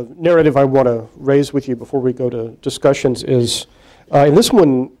final narrative I want to raise with you before we go to discussions is, and this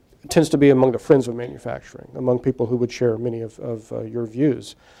one tends to be among the friends of manufacturing, among people who would share many of your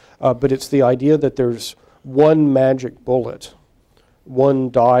views. But it's the idea that there's one magic bullet, one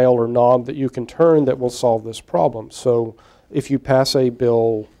dial or knob that you can turn that will solve this problem. So if you pass a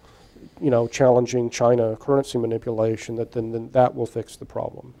bill, challenging China currency manipulation, then that will fix the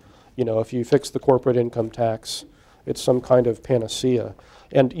problem. If you fix the corporate income tax, it's some kind of panacea.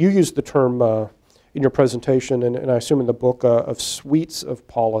 And you used the term in your presentation, and I assume in the book, of suites of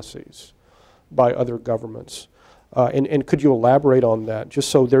policies by other governments. And could you elaborate on that, just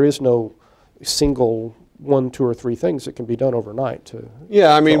so there is no single 1, 2, or 3 things that can be done overnight to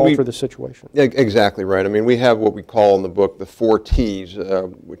alter the situation? Exactly right. I mean, we have what we call in the book the 4 T's,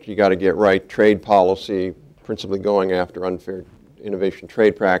 which you got to get right: trade policy, principally going after unfair innovation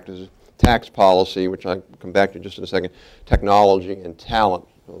trade practices; tax policy, which I'll come back to just in a second; technology; and talent.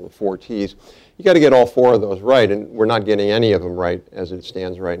 The 4 T's. You got to get all 4 of those right, and we're not getting any of them right as it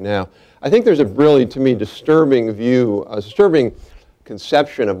stands right now. I think there's a really, to me, disturbing view, a disturbing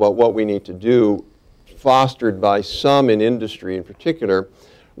conception of what we need to do, fostered by some in industry in particular,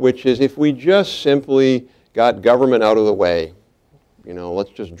 which is if we just simply got government out of the way,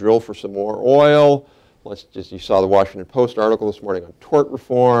 let's just drill for some more oil, you saw the Washington Post article this morning on tort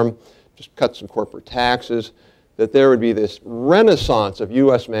reform, just cut some corporate taxes, that there would be this renaissance of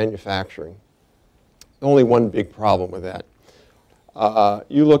U.S. manufacturing. Only one big problem with that.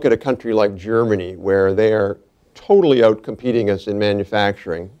 You look at a country like Germany, where they are totally out-competing us in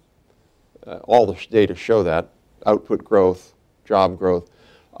manufacturing. All the data show that. Output growth, job growth.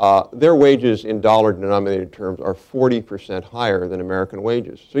 Their wages in dollar-denominated terms are 40% higher than American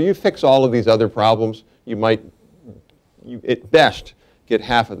wages. So you fix all of these other problems, you might, at best, get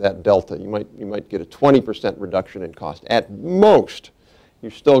half of that delta. You might get a 20% reduction in cost. At most,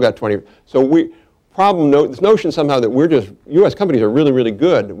 you've still got 20. So problem, this notion somehow that we're just, U.S. companies are really, really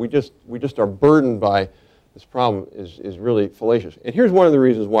good. We just are burdened by this problem is really fallacious. And here's one of the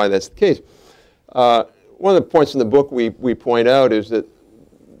reasons why that's the case. One of the points in the book we point out is that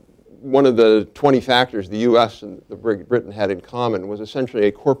one of the 20 factors the U.S. and Britain had in common was essentially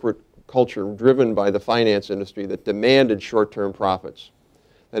a corporate culture driven by the finance industry that demanded short-term profits.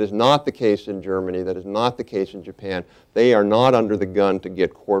 That is not the case in Germany. That is not the case in Japan. They are not under the gun to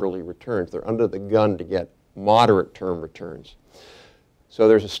get quarterly returns. They're under the gun to get moderate-term returns. So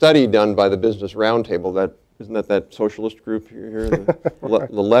there's a study done by the Business Roundtable, that isn't that socialist group here, the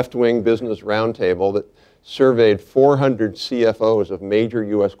left-wing Business Roundtable, that surveyed 400 CFOs of major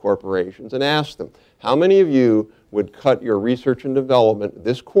U.S. corporations and asked them, how many of you would cut your research and development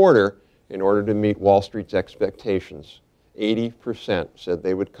this quarter in order to meet Wall Street's expectations? 80% said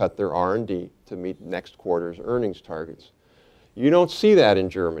they would cut their R&D to meet next quarter's earnings targets. You don't see that in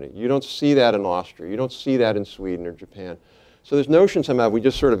Germany. You don't see that in Austria. You don't see that in Sweden or Japan. So this notion somehow we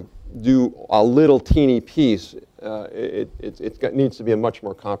just sort of do a little teeny piece, it needs to be a much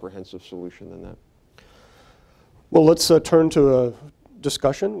more comprehensive solution than that. Well, let's turn to a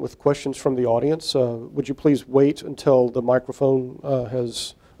discussion with questions from the audience. Would you please wait until the microphone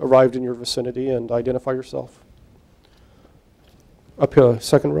has arrived in your vicinity and identify yourself? Up here,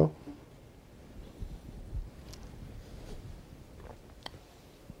 second row.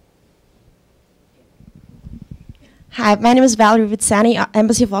 Hi, my name is Valerie Vitsani,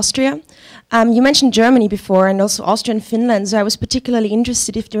 Embassy of Austria. You mentioned Germany before and also Austria and Finland, so I was particularly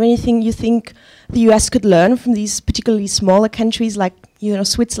interested if there anything you think the US could learn from these particularly smaller countries like, you know,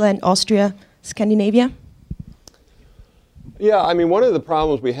 Switzerland, Austria, Scandinavia? Yeah, I mean, one of the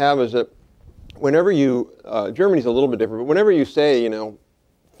problems we have is that whenever you, Germany's a little bit different, but whenever you say, you know,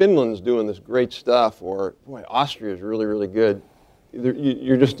 Finland's doing this great stuff, or boy, Austria's really, really good,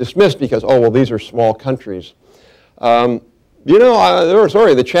 you're just dismissed because, oh, well, these are small countries. You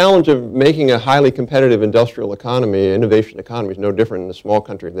know, the challenge of making a highly competitive industrial economy, innovation economy, is no different in a small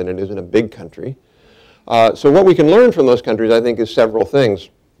country than it is in a big country. So what we can learn from those countries, I think, is several things.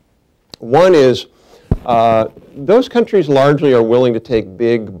 One is those countries largely are willing to take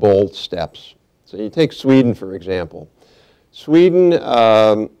big, bold steps. So you take Sweden, for example. Sweden,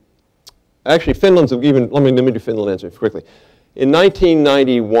 actually Finland's even, let me do Finland answer quickly. In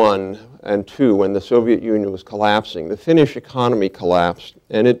 1991 and 2, when the Soviet Union was collapsing, the Finnish economy collapsed,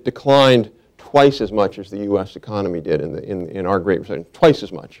 and it declined twice as much as the U.S. economy did in our Great Recession, twice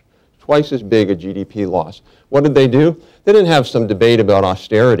as much, twice as big a GDP loss. What did they do? They didn't have some debate about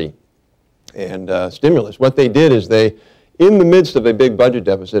austerity and stimulus. What they did is they, in the midst of a big budget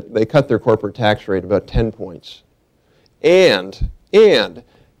deficit, they cut their corporate tax rate about 10 points. And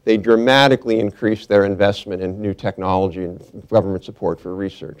they dramatically increased their investment in new technology and government support for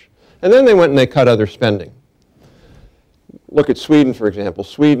research. And then they went and they cut other spending. Look at Sweden, for example.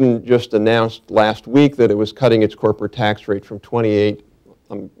 Sweden just announced last week that it was cutting its corporate tax rate from 28,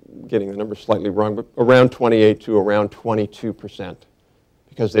 I'm getting the number slightly wrong, but around 28 to around 22%,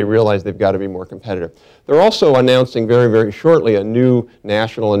 because they realize they've got to be more competitive. They're also announcing very, very shortly a new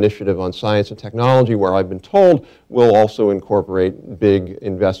national initiative on science and technology, where I've been told will also incorporate big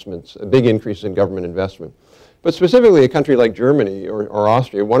investments, a big increase in government investment. But specifically a country like Germany or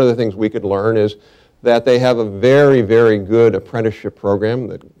Austria, one of the things we could learn is that they have a very, very good apprenticeship program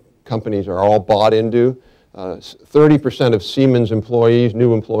that companies are all bought into. 30% of Siemens employees,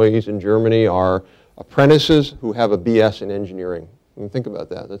 new employees in Germany, are apprentices who have a BS in engineering. I mean, think about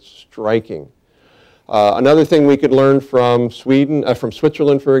that. That's striking. Another thing we could learn from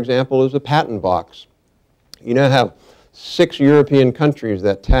Switzerland, for example, is a patent box. You now have 6 European countries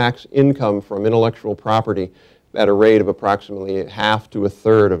that tax income from intellectual property at a rate of approximately half to a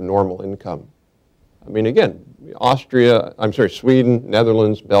third of normal income. I mean, again, Sweden,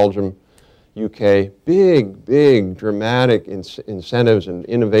 Netherlands, Belgium, UK, big, dramatic incentives and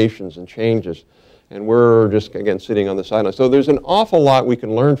innovations and changes. And we're just, again, sitting on the sidelines. So there's an awful lot we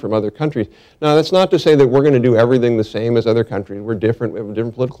can learn from other countries. Now, that's not to say that we're going to do everything the same as other countries. We're different. We have a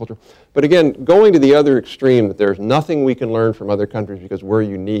different political culture. But again, going to the other extreme, that there's nothing we can learn from other countries because we're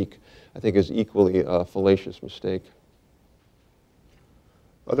unique, I think is equally a fallacious mistake.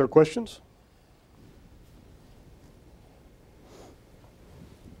 Other questions?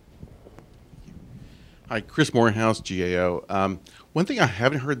 Hi, Chris Morehouse, GAO. One thing I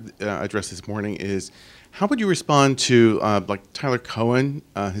haven't heard addressed this morning is how would you respond to like Tyler Cohen,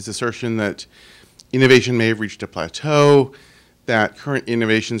 his assertion that innovation may have reached a plateau, that current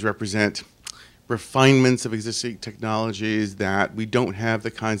innovations represent refinements of existing technologies, that we don't have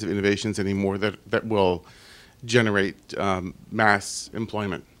the kinds of innovations anymore that will generate mass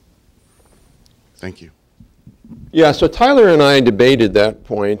employment? Thank you. Yeah, so Tyler and I debated that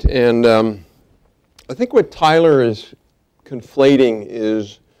point, and I think what Tyler is conflating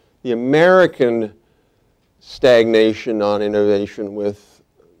is the American stagnation on innovation with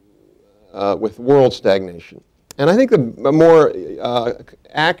world stagnation. And I think a more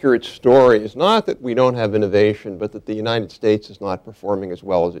accurate story is not that we don't have innovation, but that the United States is not performing as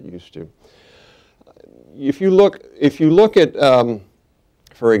well as it used to. If you look at,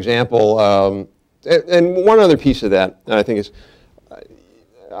 for example, and one other piece of that I think is,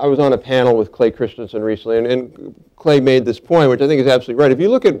 I was on a panel with Clay Christensen recently, and Clay made this point, which I think is absolutely right. If you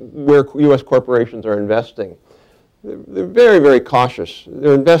look at where U.S. corporations are investing, they're very, very cautious.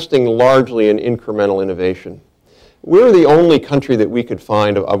 They're investing largely in incremental innovation. We're the only country that we could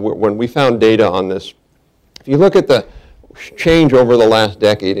find, when we found data on this, if you look at the change over the last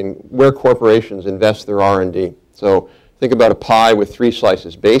decade in where corporations invest their R&D. So think about a pie with 3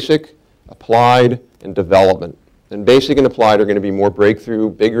 slices: basic, applied, and development. And basic and applied are going to be more breakthrough,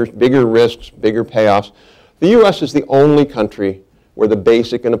 bigger risks, bigger payoffs. The U.S. is the only country where the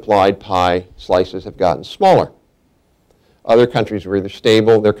basic and applied pie slices have gotten smaller. Other countries were either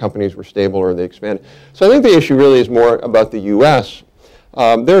stable, their companies were stable, or they expanded. So I think the issue really is more about the U.S.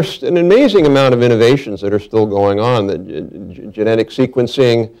 There's an amazing amount of innovations that are still going on. The genetic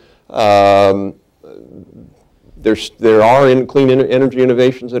sequencing, there are clean energy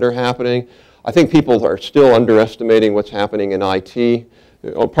innovations that are happening. I think people are still underestimating what's happening in IT.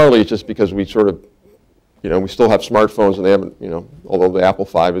 Partly it's just because we sort of, we still have smartphones, and they haven't, although the Apple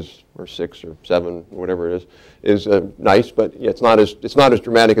 5 is, or 6 or 7, or whatever it is nice, but yeah, it's not as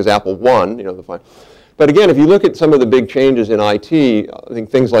dramatic as Apple 1, the 5. But again, if you look at some of the big changes in IT, I think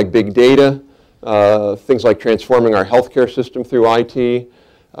things like big data, things like transforming our healthcare system through IT. You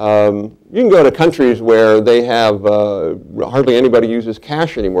can go to countries where they have hardly anybody uses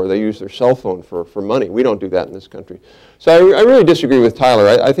cash anymore. They use their cell phone for money. We don't do that in this country. So I really disagree with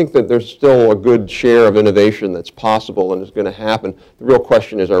Tyler. I think that there's still a good share of innovation that's possible and is going to happen. The real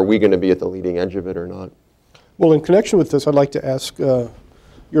question is, are we going to be at the leading edge of it or not? Well, in connection with this, I'd like to ask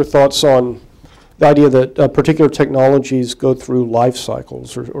your thoughts on the idea that particular technologies go through life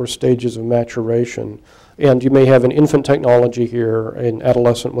cycles or stages of maturation. And you may have an infant technology here, an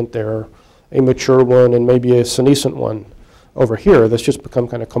adolescent one there, a mature one, and maybe a senescent one over here that's just become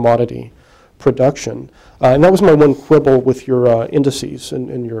kind of commodity production. And that was my one quibble with your indices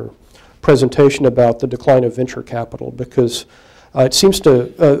in your presentation about the decline of venture capital, because it seems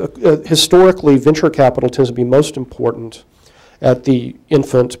to, historically, venture capital tends to be most important at the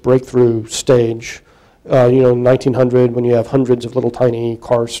infant breakthrough stage. 1900, when you have hundreds of little tiny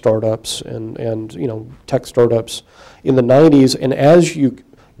car startups and tech startups in the 90s, and as you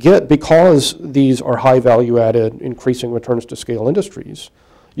get, because these are high value added, increasing returns to scale industries,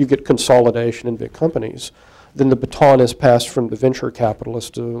 you get consolidation in big companies. Then the baton is passed from the venture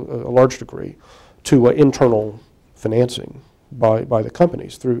capitalists to a large degree to internal financing by the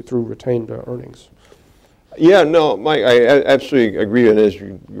companies through retained earnings. Yeah, no, Mike, I absolutely agree. And as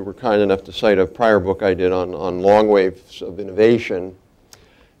you were kind enough to cite a prior book I did on long waves of innovation,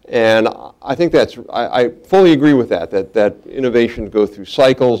 and I think I fully agree with that innovation goes through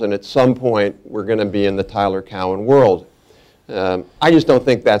cycles, and at some point we're going to be in the Tyler Cowen world. I just don't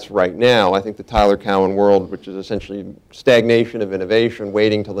think that's right now. I think the Tyler Cowen world, which is essentially stagnation of innovation,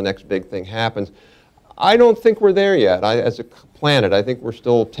 waiting till the next big thing happens, I don't think we're there yet. As a planet, I think we're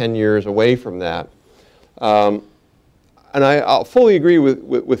still 10 years away from that. And I'll fully agree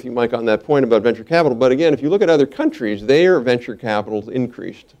with you, Mike, on that point about venture capital. But again, if you look at other countries, their venture capital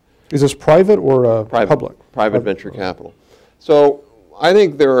increased. Is this private or public? Private venture capital. So I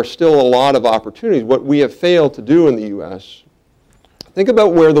think there are still a lot of opportunities. What we have failed to do in the U.S., think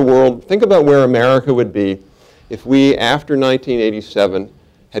about where America would be if we, after 1987,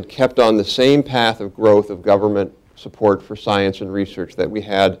 had kept on the same path of growth of government support for science and research that we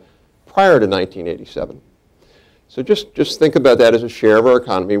had prior to 1987. So just think about that as a share of our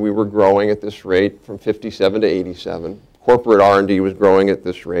economy. We were growing at this rate from 57 to 87. Corporate R&D was growing at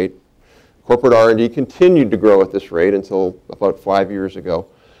this rate. Corporate R&D continued to grow at this rate until about 5 years ago.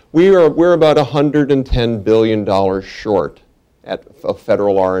 We're about $110 billion short of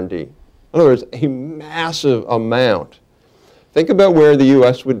federal R&D. In other words, a massive amount. Think about where the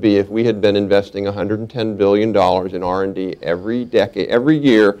U.S. would be if we had been investing $110 billion in R&D every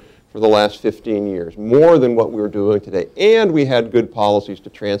year for the last 15 years, more than what we were doing today, and we had good policies to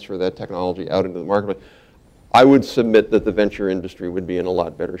transfer that technology out into the marketplace. I would submit that the venture industry would be in a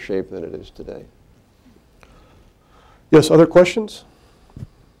lot better shape than it is today. Yes, other questions?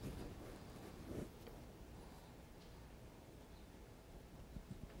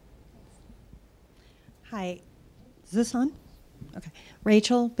 Hi. Is this on? Okay.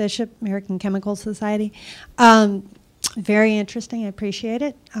 Rachel Bishop, American Chemical Society. Very interesting. I appreciate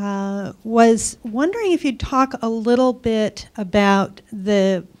it. Was wondering if you'd talk a little bit about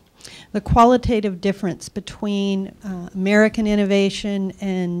the qualitative difference between American innovation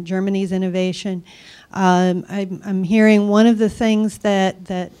and Germany's innovation. I'm hearing one of the things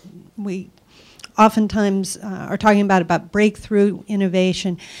that we oftentimes are talking about breakthrough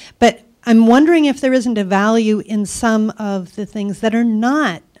innovation, but I'm wondering if there isn't a value in some of the things that are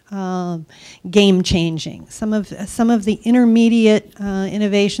not game-changing, some of the intermediate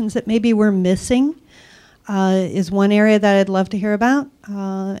innovations that maybe we're missing. Is one area that I'd love to hear about.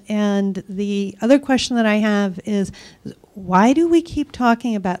 And the other question that I have is, why do we keep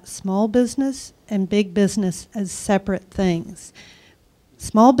talking about small business and big business as separate things?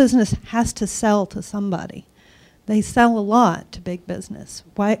 Small business has to sell to somebody. They sell a lot to big business.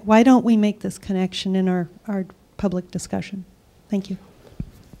 Why don't we make this connection in our public discussion? Thank you.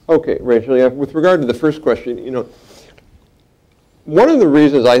 Okay, Rachel, yeah, with regard to the first question, you know, one of the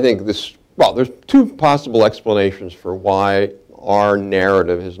reasons I think this, well, there's two possible explanations for why our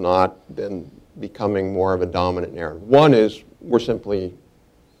narrative has not been becoming more of a dominant narrative. One is we're simply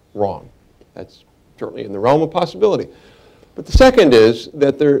wrong. That's certainly in the realm of possibility. But the second is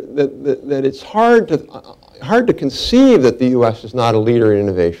that that it's hard to conceive that the U.S. is not a leader in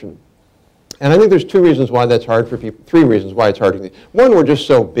innovation. And I think there's two reasons why that's hard for people, three reasons why it's hard to conceive. One, we're just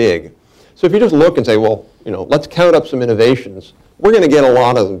so big. So if you just look and say, well, you know, let's count up some innovations, we're going to get a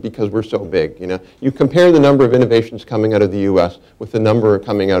lot of them because we're so big. You know, you compare the number of innovations coming out of the U.S. with the number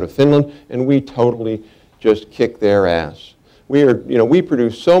coming out of Finland, and we totally just kick their ass. We are, you know, we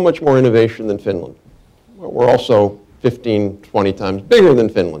produce so much more innovation than Finland. We're also 15, 20 times bigger than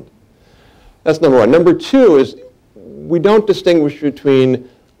Finland. That's number one. Number two is we don't distinguish between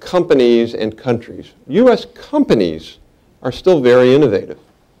companies and countries. U.S. companies are still very innovative.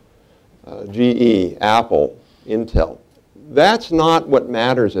 GE, Apple, Intel. That's not what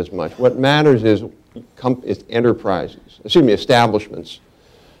matters as much. What matters is enterprises, establishments.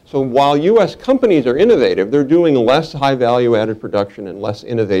 So while U.S. companies are innovative, they're doing less high value added production and less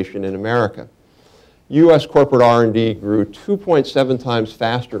innovation in America. U.S. corporate R&D grew 2.7 times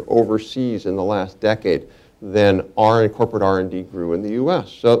faster overseas in the last decade than our corporate R&D grew in the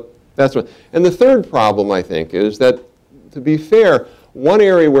U.S. So that's what. And the third problem, I think, is that, to be fair, one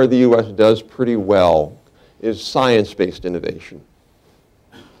area where the U.S. does pretty well is science-based innovation.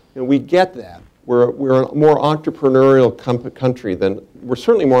 And we get that. We're a more entrepreneurial country than, we're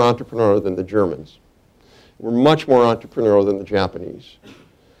certainly more entrepreneurial than the Germans. We're much more entrepreneurial than the Japanese.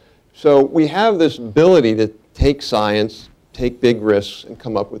 So we have this ability to take science, take big risks, and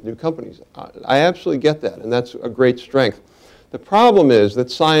come up with new companies. I absolutely get that, and that's a great strength. The problem is that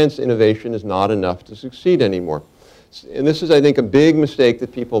science innovation is not enough to succeed anymore. And this is, I think, a big mistake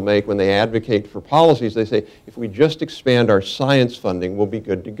that people make when they advocate for policies. They say, if we just expand our science funding, we'll be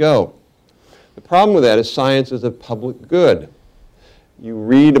good to go. The problem with that is science is a public good. You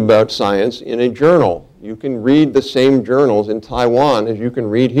read about science in a journal. You can read the same journals in Taiwan as you can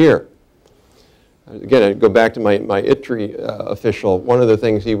read here. Again, I go back to my ITRI official. One of the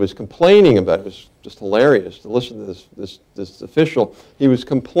things he was complaining about, it was just hilarious to listen to this official. He was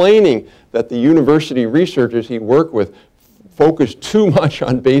complaining that the university researchers he worked with focused too much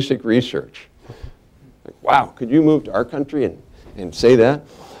on basic research. Like, wow, could you move to our country and say that?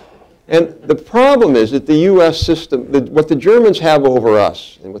 And the problem is that the U.S. system, what the Germans have over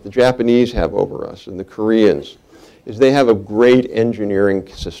us and what the Japanese have over us and the Koreans, is they have a great engineering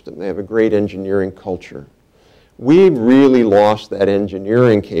system. They have a great engineering culture. We've really lost that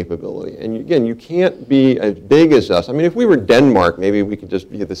engineering capability. And again, you can't be as big as us. I mean, if we were Denmark, maybe we could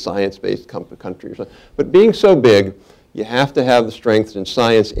just be the science-based country or something. But being so big, you have to have the strengths in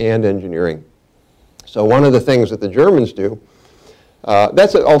science and engineering. So one of the things that the Germans do,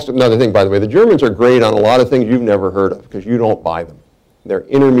 that's also another thing, by the way. The Germans are great on a lot of things you've never heard of because you don't buy them. They're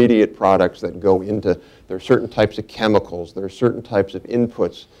intermediate products that go into, there are certain types of chemicals, there are certain types of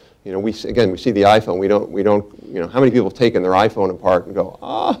inputs. You know, we see the iPhone, we don't, you know, how many people have taken their iPhone apart and go,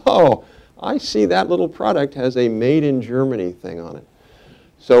 oh, I see that little product has a made in Germany thing on it.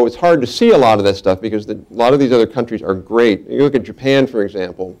 So it's hard to see a lot of that stuff because a lot of these other countries are great. You look at Japan, for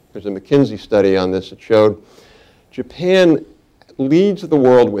example, there's a McKinsey study on this that showed Japan leads the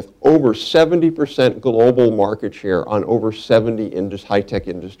world with over 70% global market share on over 70 high-tech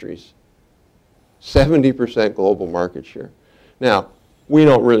industries. 70% global market share. Now, we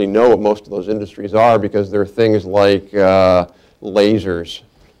don't really know what most of those industries are because they're things like lasers.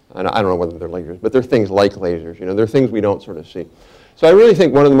 And I don't know whether they're lasers, but they're things like lasers. You know, they're things we don't sort of see. So I really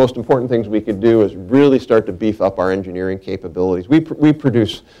think one of the most important things we could do is really start to beef up our engineering capabilities. We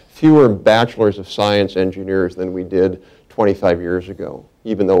produce fewer bachelors of science engineers than we did 25 years ago,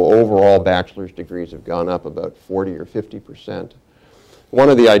 even though overall bachelor's degrees have gone up about 40 or 50%. One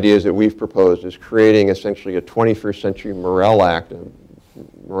of the ideas that we've proposed is creating essentially a 21st century Morrill Act.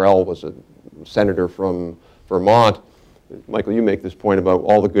 Morrill was a senator from Vermont. Michael, you make this point about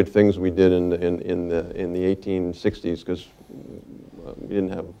all the good things we did in the 1860s, because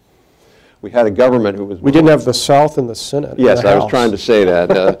we had a government who was... We didn't have the South in the Senate. Yes, I was trying to say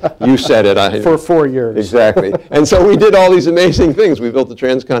that. You said it. For 4 years. Exactly. And so we did all these amazing things. We built the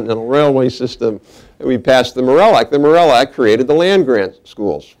Transcontinental Railway system. And we passed the Morrill Act. The Morrill Act created the land-grant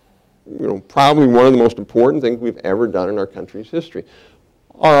schools. Probably one of the most important things we've ever done in our country's history.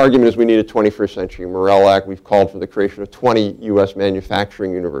 Our argument is we need a 21st century Morrill Act. We've called for the creation of 20 U.S.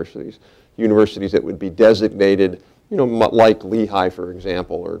 manufacturing universities, universities that would be designated, like Lehigh, for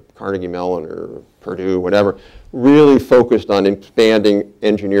example, or Carnegie Mellon, or Purdue, whatever, really focused on expanding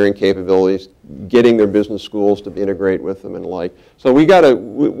engineering capabilities, getting their business schools to integrate with them and like. So we've got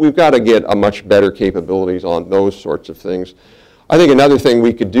to get a much better capabilities on those sorts of things. I think another thing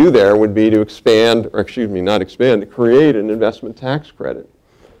we could do there would be to create an investment tax credit.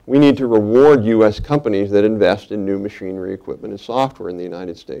 We need to reward U.S. companies that invest in new machinery, equipment, and software in the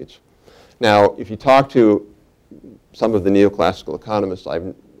United States. Now, if you talk to some of the neoclassical economists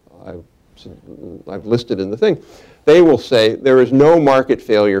I've listed in the thing, they will say there is no market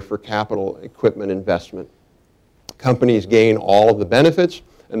failure for capital equipment investment. Companies gain all of the benefits,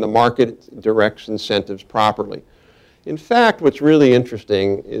 and the market directs incentives properly. In fact, what's really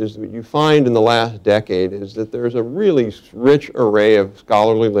interesting is what you find in the last decade is that there's a really rich array of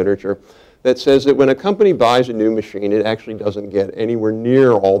scholarly literature that says that when a company buys a new machine, it actually doesn't get anywhere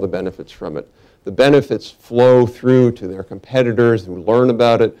near all the benefits from it. The benefits flow through to their competitors who learn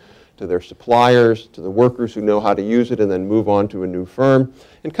about it, to their suppliers, to the workers who know how to use it and then move on to a new firm.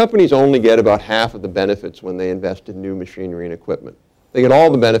 And companies only get about half of the benefits when they invest in new machinery and equipment. They get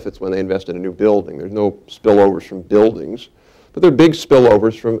all the benefits when they invest in a new building. There's no spillovers from buildings, but there are big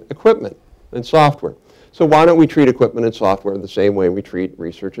spillovers from equipment and software. So why don't we treat equipment and software the same way we treat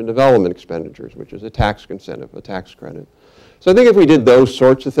research and development expenditures, which is a tax incentive, a tax credit. So I think if we did those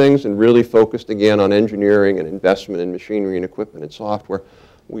sorts of things and really focused again on engineering and investment in machinery and equipment and software,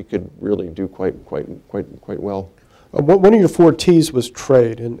 we could really do quite well. One of your 4 T's was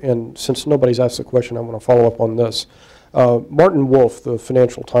trade, and since nobody's asked the question, I want to follow up on this. Martin Wolf, the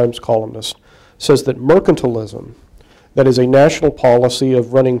Financial Times columnist, says that mercantilism, that is a national policy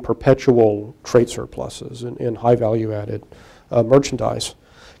of running perpetual trade surpluses in high value added merchandise,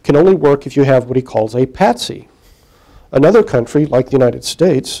 can only work if you have what he calls a patsy. Another country, like the United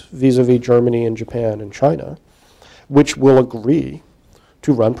States, vis-a-vis Germany and Japan and China, which will agree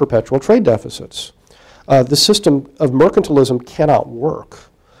to run perpetual trade deficits. The system of mercantilism cannot work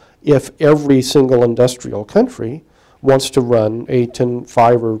if every single industrial country wants to run a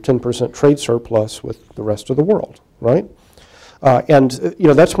 5 or 10% trade surplus with the rest of the world, right? And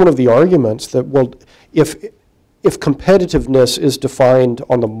that's one of the arguments that, well, if competitiveness is defined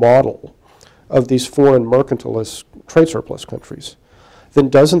on the model of these foreign mercantilist trade surplus countries, then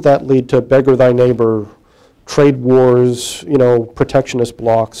doesn't that lead to beggar thy neighbor, trade wars, protectionist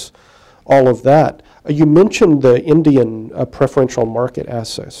blocks, all of that? You mentioned the Indian preferential market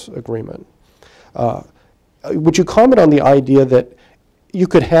access agreement. Would you comment on the idea that you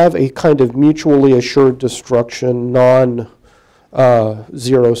could have a kind of mutually assured destruction,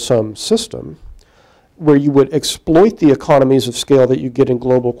 non-zero-sum system where you would exploit the economies of scale that you get in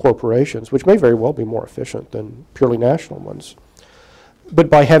global corporations, which may very well be more efficient than purely national ones, but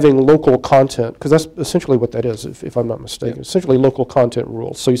by having local content, because that's essentially what that is, if I'm not mistaken, yeah. Essentially local content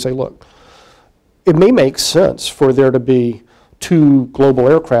rules. So you say, look, it may make sense for there to be 2 global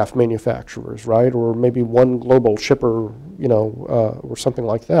aircraft manufacturers, right? Or maybe 1 global shipper, or something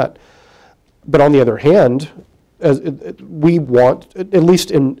like that. But on the other hand, we want, at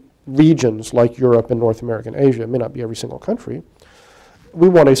least in regions like Europe and North America and Asia, it may not be every single country, we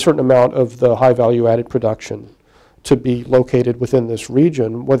want a certain amount of the high value added production to be located within this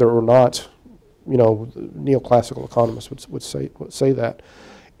region, whether or not, neoclassical economists would say that.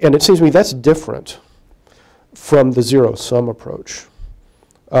 And it seems to me that's different from the zero-sum approach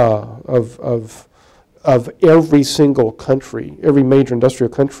of every single country, every major industrial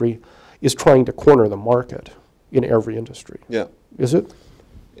country is trying to corner the market in every industry. Yeah. Is it?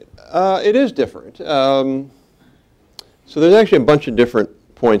 It is different. So there's actually a bunch of different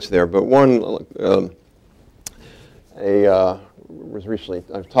points there, but one, a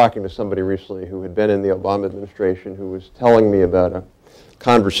I was talking to somebody recently who had been in the Obama administration who was telling me about a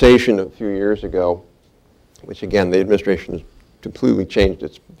conversation a few years ago, which again, the administration has completely changed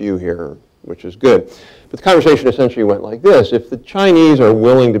its view here, which is good. But the conversation essentially went like this: if the Chinese are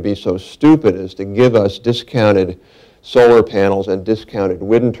willing to be so stupid as to give us discounted solar panels and discounted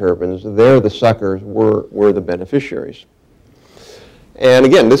wind turbines, they're the suckers, we're the beneficiaries. And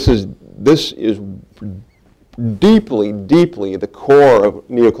again, this is deeply, deeply the core of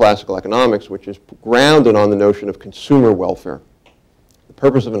neoclassical economics, which is grounded on the notion of consumer welfare. The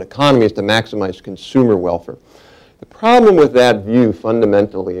purpose of an economy is to maximize consumer welfare. The problem with that view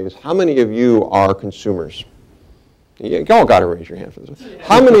fundamentally is how many of you are consumers? You all got to raise your hand for this.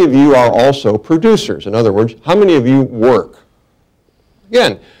 How many of you are also producers? In other words, how many of you work?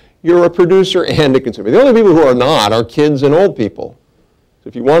 Again, you're a producer and a consumer. The only people who are not are kids and old people. So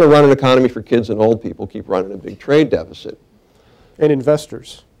if you want to run an economy for kids and old people, keep running a big trade deficit. And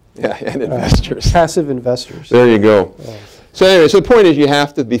investors. Yeah, and investors. Passive investors. There you go. So anyway, so the point is you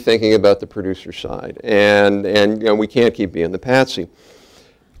have to be thinking about the producer side, and you know, we can't keep being the patsy.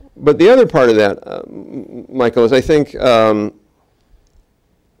 But the other part of that, Michael, is I think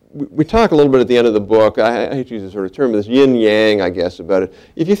we talk a little bit at the end of the book, I hate to use this sort of term, this yin-yang, I guess, about it.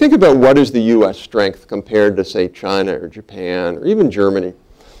 If you think about what is the U.S. strength compared to, say, China or Japan or even Germany,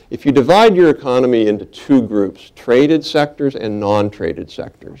 if you divide your economy into two groups, traded sectors and non-traded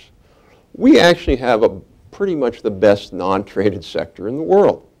sectors, we actually have pretty much the best non-traded sector in the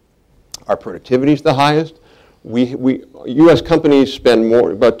world. Our productivity is the highest. U.S. companies spend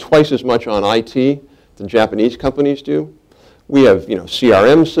about twice as much on IT than Japanese companies do. We have,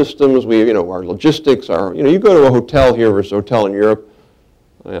 CRM systems. We have, our logistics. You go to a hotel here versus a hotel in Europe.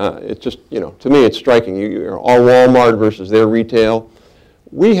 It's just, to me, it's striking. Our Walmart versus their retail.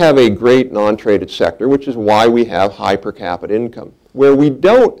 We have a great non-traded sector, which is why we have high per capita income. Where we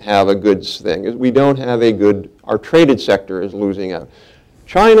don't have a good thing is we don't have our traded sector is losing out.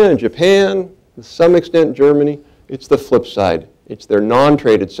 China and Japan, to some extent Germany, it's the flip side. It's their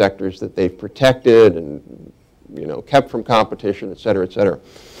non-traded sectors that they've protected and kept from competition, et cetera, et cetera.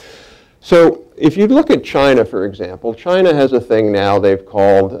 So if you look at China, for example, China has a thing now they've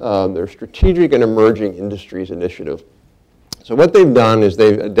called their Strategic and Emerging Industries Initiative. So what they've done is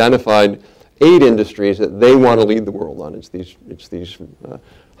they've identified 8 industries that they want to lead the world on. It's these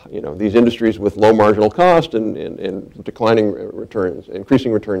industries with low marginal cost and declining returns,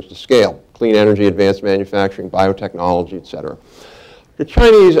 increasing returns to scale, clean energy, advanced manufacturing, biotechnology, et cetera. The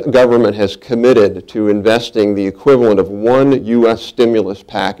Chinese government has committed to investing the equivalent of 1 U.S. stimulus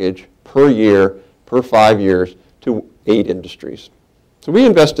package per year, per 5 years, to 8 industries. So we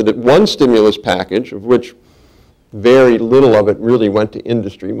invested at 1 stimulus package, of which very little of it really went to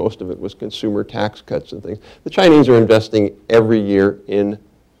industry. Most of it was consumer tax cuts and things. The Chinese are investing every year in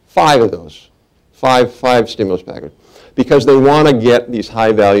 5 of those, five stimulus packages, because they want to get these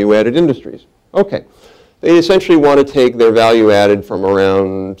high value-added industries. Okay. They essentially want to take their value added from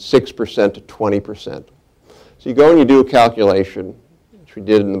around 6% to 20%. So you go and you do a calculation, which we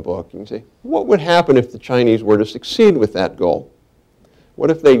did in the book, and you say, what would happen if the Chinese were to succeed with that goal?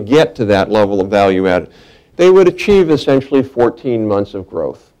 What if they get to that level of value added? They would achieve essentially 14 months of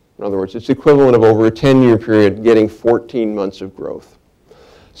growth. In other words, it's equivalent of over a 10-year period getting 14 months of growth.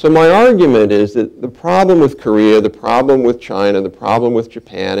 So my argument is that the problem with Korea, the problem with China, the problem with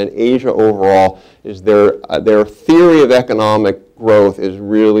Japan and Asia overall is their theory of economic growth is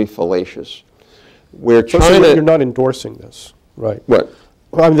really fallacious. Where China, so you're not endorsing this, right? What?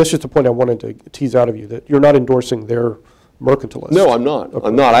 Well, I mean, that's just a point I wanted to tease out of you, that you're not endorsing their mercantilist. No, I'm not. Okay.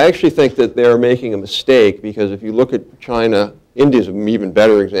 I'm not. I actually think that they're making a mistake, because if you look at China, India's an even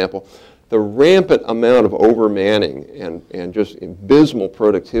better example. The rampant amount of overmanning and just abysmal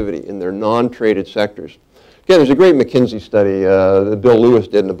productivity in their non-traded sectors. Again, there's a great McKinsey study that Bill Lewis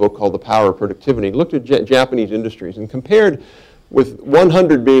did in a book called The Power of Productivity. He looked at Japanese industries and compared with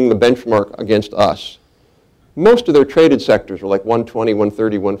 100 being the benchmark against us. Most of their traded sectors were like 120,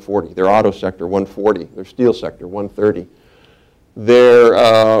 130, 140. Their auto sector, 140. Their steel sector, 130.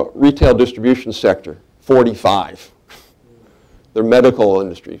 Their retail distribution sector, 45. Their medical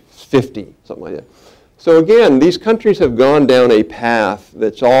industry, 50, something like that. So again, these countries have gone down a path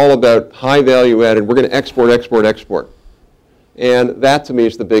that's all about high value added. We're going to export, export, export. And that, to me,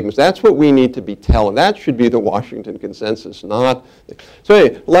 is the big mistake. That's what we need to be telling. That should be the Washington consensus, not... So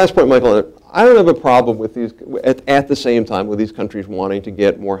anyway, last point, Michael, I don't have a problem with these, at the same time, with these countries wanting to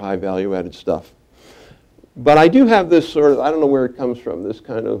get more high value added stuff. But I do have this sort of, I don't know where it comes from, this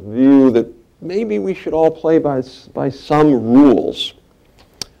kind of view that maybe we should all play by some rules.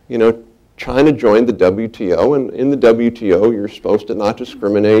 China joined the WTO, and in the WTO, you're supposed to not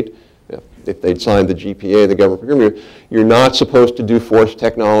discriminate. If they'd signed the GPA, the government procurement, you're not supposed to do forced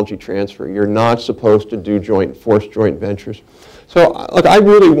technology transfer. You're not supposed to do forced joint ventures. So, look, I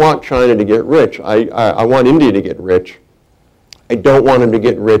really want China to get rich. I want India to get rich. I don't want them to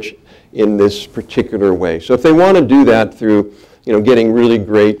get rich in this particular way. So if they want to do that through, getting really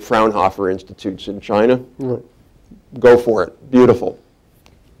great Fraunhofer institutes in China, go for it. Beautiful.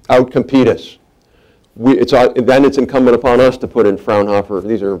 Outcompete us. Then it's incumbent upon us to put in Fraunhofer.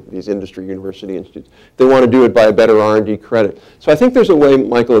 These industry university institutes. They want to do it by a better R&D credit. So I think there's a way,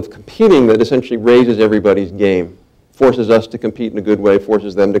 Michael, of competing that essentially raises everybody's game, forces us to compete in a good way,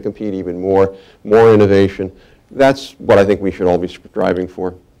 forces them to compete even more innovation. That's what I think we should all be striving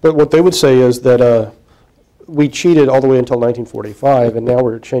for. But what they would say is that we cheated all the way until 1945, and now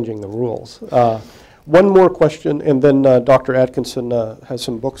we're changing the rules. One more question, and then Dr. Atkinson has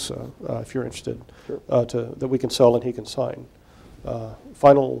some books, if you're interested, sure. That we can sell and he can sign.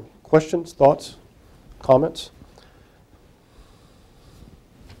 Final questions, thoughts, comments?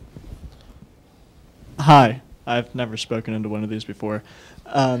 Hi, I've never spoken into one of these before.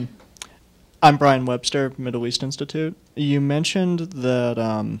 I'm Brian Webster, Middle East Institute. You mentioned that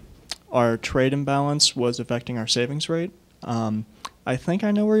our trade imbalance was affecting our savings rate. I think I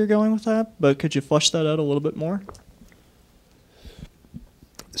know where you're going with that, but could you flesh that out a little bit more?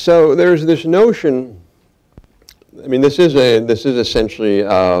 So there's this notion. I mean, this is essentially,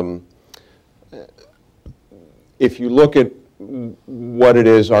 if you look at what it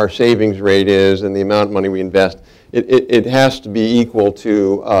is our savings rate is and the amount of money we invest, it has to be equal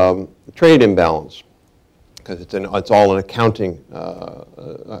to the trade imbalance, because it's all an accounting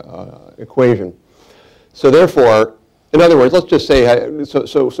equation. So therefore, in other words, let's just say,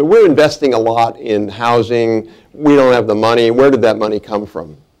 so we're investing a lot in housing. We don't have the money. Where did that money come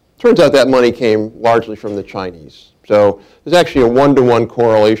from? Turns out that money came largely from the Chinese. So there's actually a one-to-one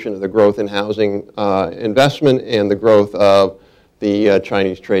correlation of the growth in housing investment and the growth of the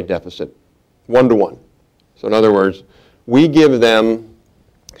Chinese trade deficit. One-to-one. So in other words, they give us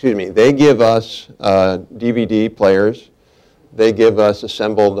DVD players. They give us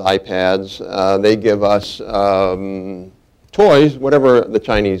assembled iPads. They give us toys, whatever the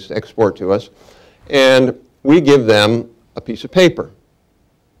Chinese export to us. And we give them a piece of paper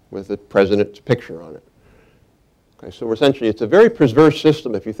with the president's picture on it. Okay, so essentially it's a very perverse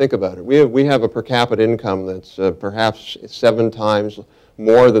system if you think about it. We have a per capita income that's perhaps 7 times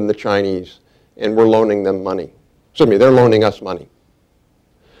more than the Chinese, and we're loaning them money. Excuse me, they're loaning us money.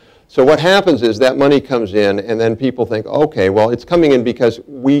 So what happens is that money comes in, and then people think, okay, well, it's coming in because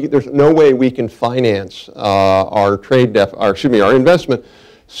there's no way we can finance our investment.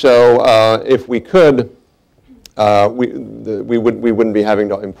 So if we could, we wouldn't be having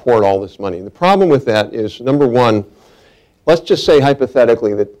to import all this money. The problem with that is, number one, let's just say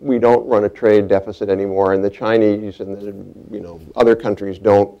hypothetically that we don't run a trade deficit anymore, and the Chinese and other countries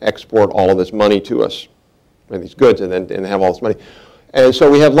don't export all of this money to us, these goods, and have all this money. And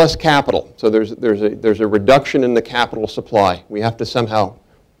so we have less capital. So there's a reduction in the capital supply. We have to somehow,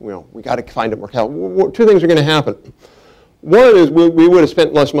 we got to find more capital. 2 things are going to happen. One is we would have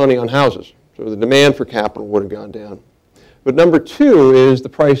spent less money on houses. So the demand for capital would have gone down. But number 2 is the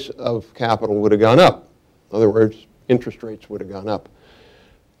price of capital would have gone up. In other words, interest rates would have gone up.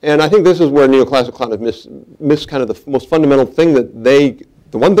 And I think this is where neoclassical economists miss kind of the most fundamental thing that the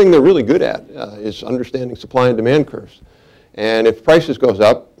one thing they're really good at is understanding supply and demand curves. And if prices goes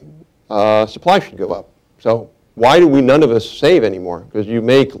up, supply should go up. So why do none of us save anymore? Because you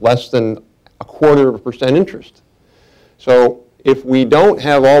make less than 0.25% interest. So if we don't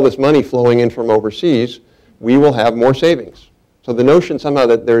have all this money flowing in from overseas, we will have more savings. So the notion somehow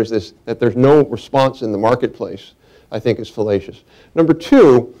that there's no response in the marketplace, I think, is fallacious. Number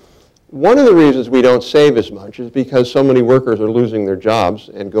 2, one of the reasons we don't save as much is because so many workers are losing their jobs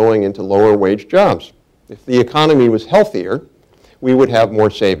and going into lower wage jobs. If the economy was healthier, we would have more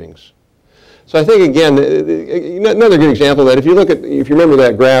savings. So I think, again, another good example of that, if you remember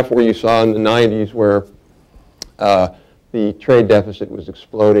that graph where you saw in the 90s where the trade deficit was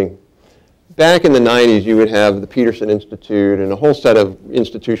exploding, back in the 90s you would have the Peterson Institute and a whole set of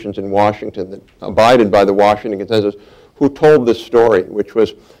institutions in Washington that abided by the Washington Consensus who told this story, which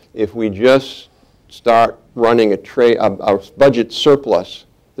was if we just start running a budget surplus,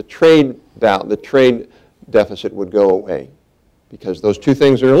 the trade deficit would go away, because those 2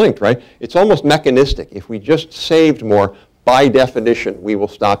 things are linked, right? It's almost mechanistic. If we just saved more, by definition, we will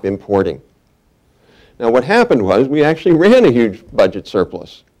stop importing. Now what happened was we actually ran a huge budget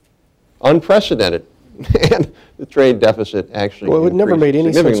surplus. Unprecedented. and the trade deficit actually Well, it never made any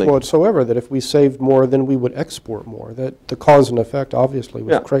sense significantly. whatsoever that if we saved more, then we would export more. That the cause and effect obviously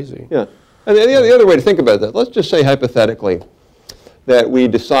was crazy. Yeah. And the other way to think about that, let's just say hypothetically that we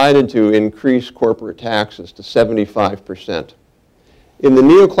decided to increase corporate taxes to 75%. In the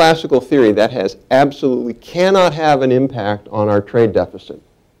neoclassical theory, that has absolutely cannot have an impact on our trade deficit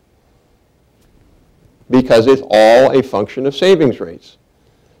because it's all a function of savings rates.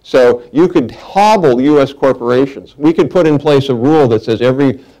 So you could hobble U.S. corporations. We could put in place a rule that says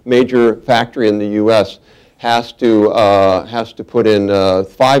every major factory in the U.S. has to put in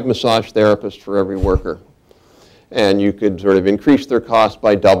 5 massage therapists for every worker. And you could sort of increase their cost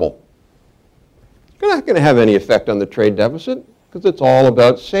by double. You're not going to have any effect on the trade deficit because it's all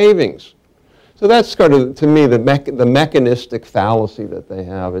about savings. So that's kind of, to me, the mechanistic fallacy that they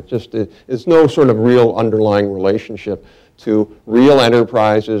have. It's no sort of real underlying relationship to real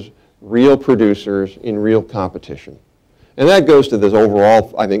enterprises, real producers in real competition. And that goes to this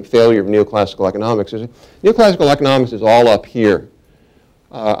overall, I think, failure of neoclassical economics. Neoclassical economics is all up here.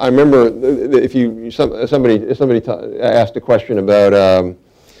 I remember if somebody asked a question about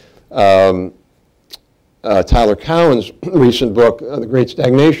Tyler Cowen's recent book, The Great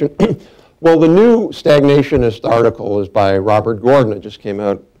Stagnation. Well, the new stagnationist article is by Robert Gordon. It just came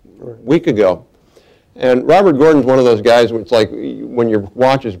out a week ago. And Robert Gordon's one of those guys where it's like when your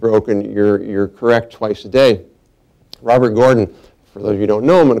watch is broken, you're correct twice a day. Robert Gordon, for those of you who don't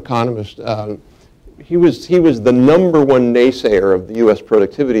know him, an economist, he was the #1 naysayer of the U.S.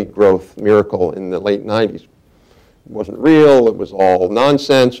 productivity growth miracle in the late 90s. It wasn't real, it was all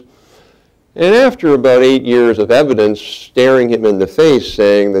nonsense. And after about 8 years of evidence staring him in the face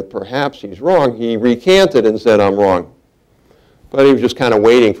saying that perhaps he's wrong, he recanted and said, I'm wrong. But he was just kind of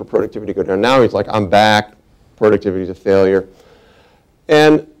waiting for productivity to go down. Now he's like, I'm back, productivity is a failure.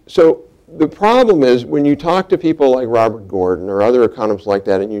 And so the problem is when you talk to people like Robert Gordon or other economists like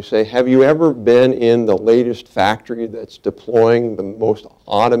that and you say, have you ever been in the latest factory that's deploying the most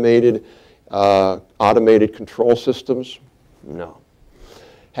automated control systems? No.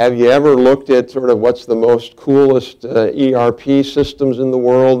 Have you ever looked at sort of what's the most coolest ERP systems in the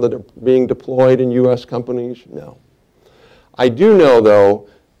world that are being deployed in U.S. companies? No. I do know, though,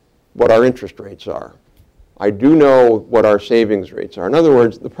 what our interest rates are. I do know what our savings rates are. In other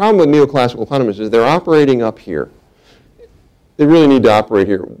words, the problem with neoclassical economists is they're operating up here. They really need to operate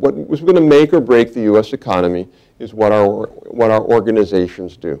here. What's going to make or break the U.S. economy is what our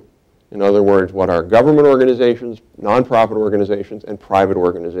organizations do. In other words, what our government organizations, nonprofit organizations, and private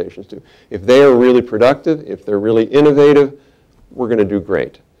organizations do. If they are really productive, if they're really innovative, we're going to do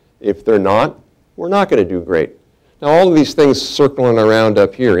great. If they're not, we're not going to do great. Now, all of these things circling around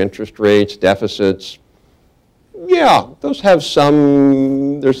up here, interest rates, deficits, yeah, those have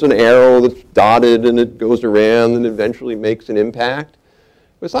some, there's an arrow that's dotted and it goes around and eventually makes an impact.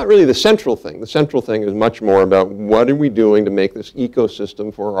 But it's not really the central thing. The central thing is much more about what are we doing to make this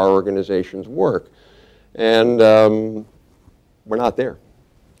ecosystem for our organizations work. And we're not there.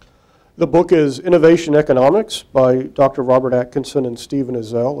 The book is Innovation Economics by Dr. Robert Atkinson and Stephen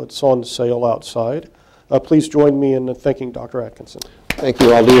Ezell. It's on sale outside. Please join me in thanking Dr. Atkinson. Thank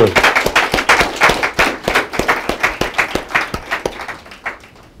you, all.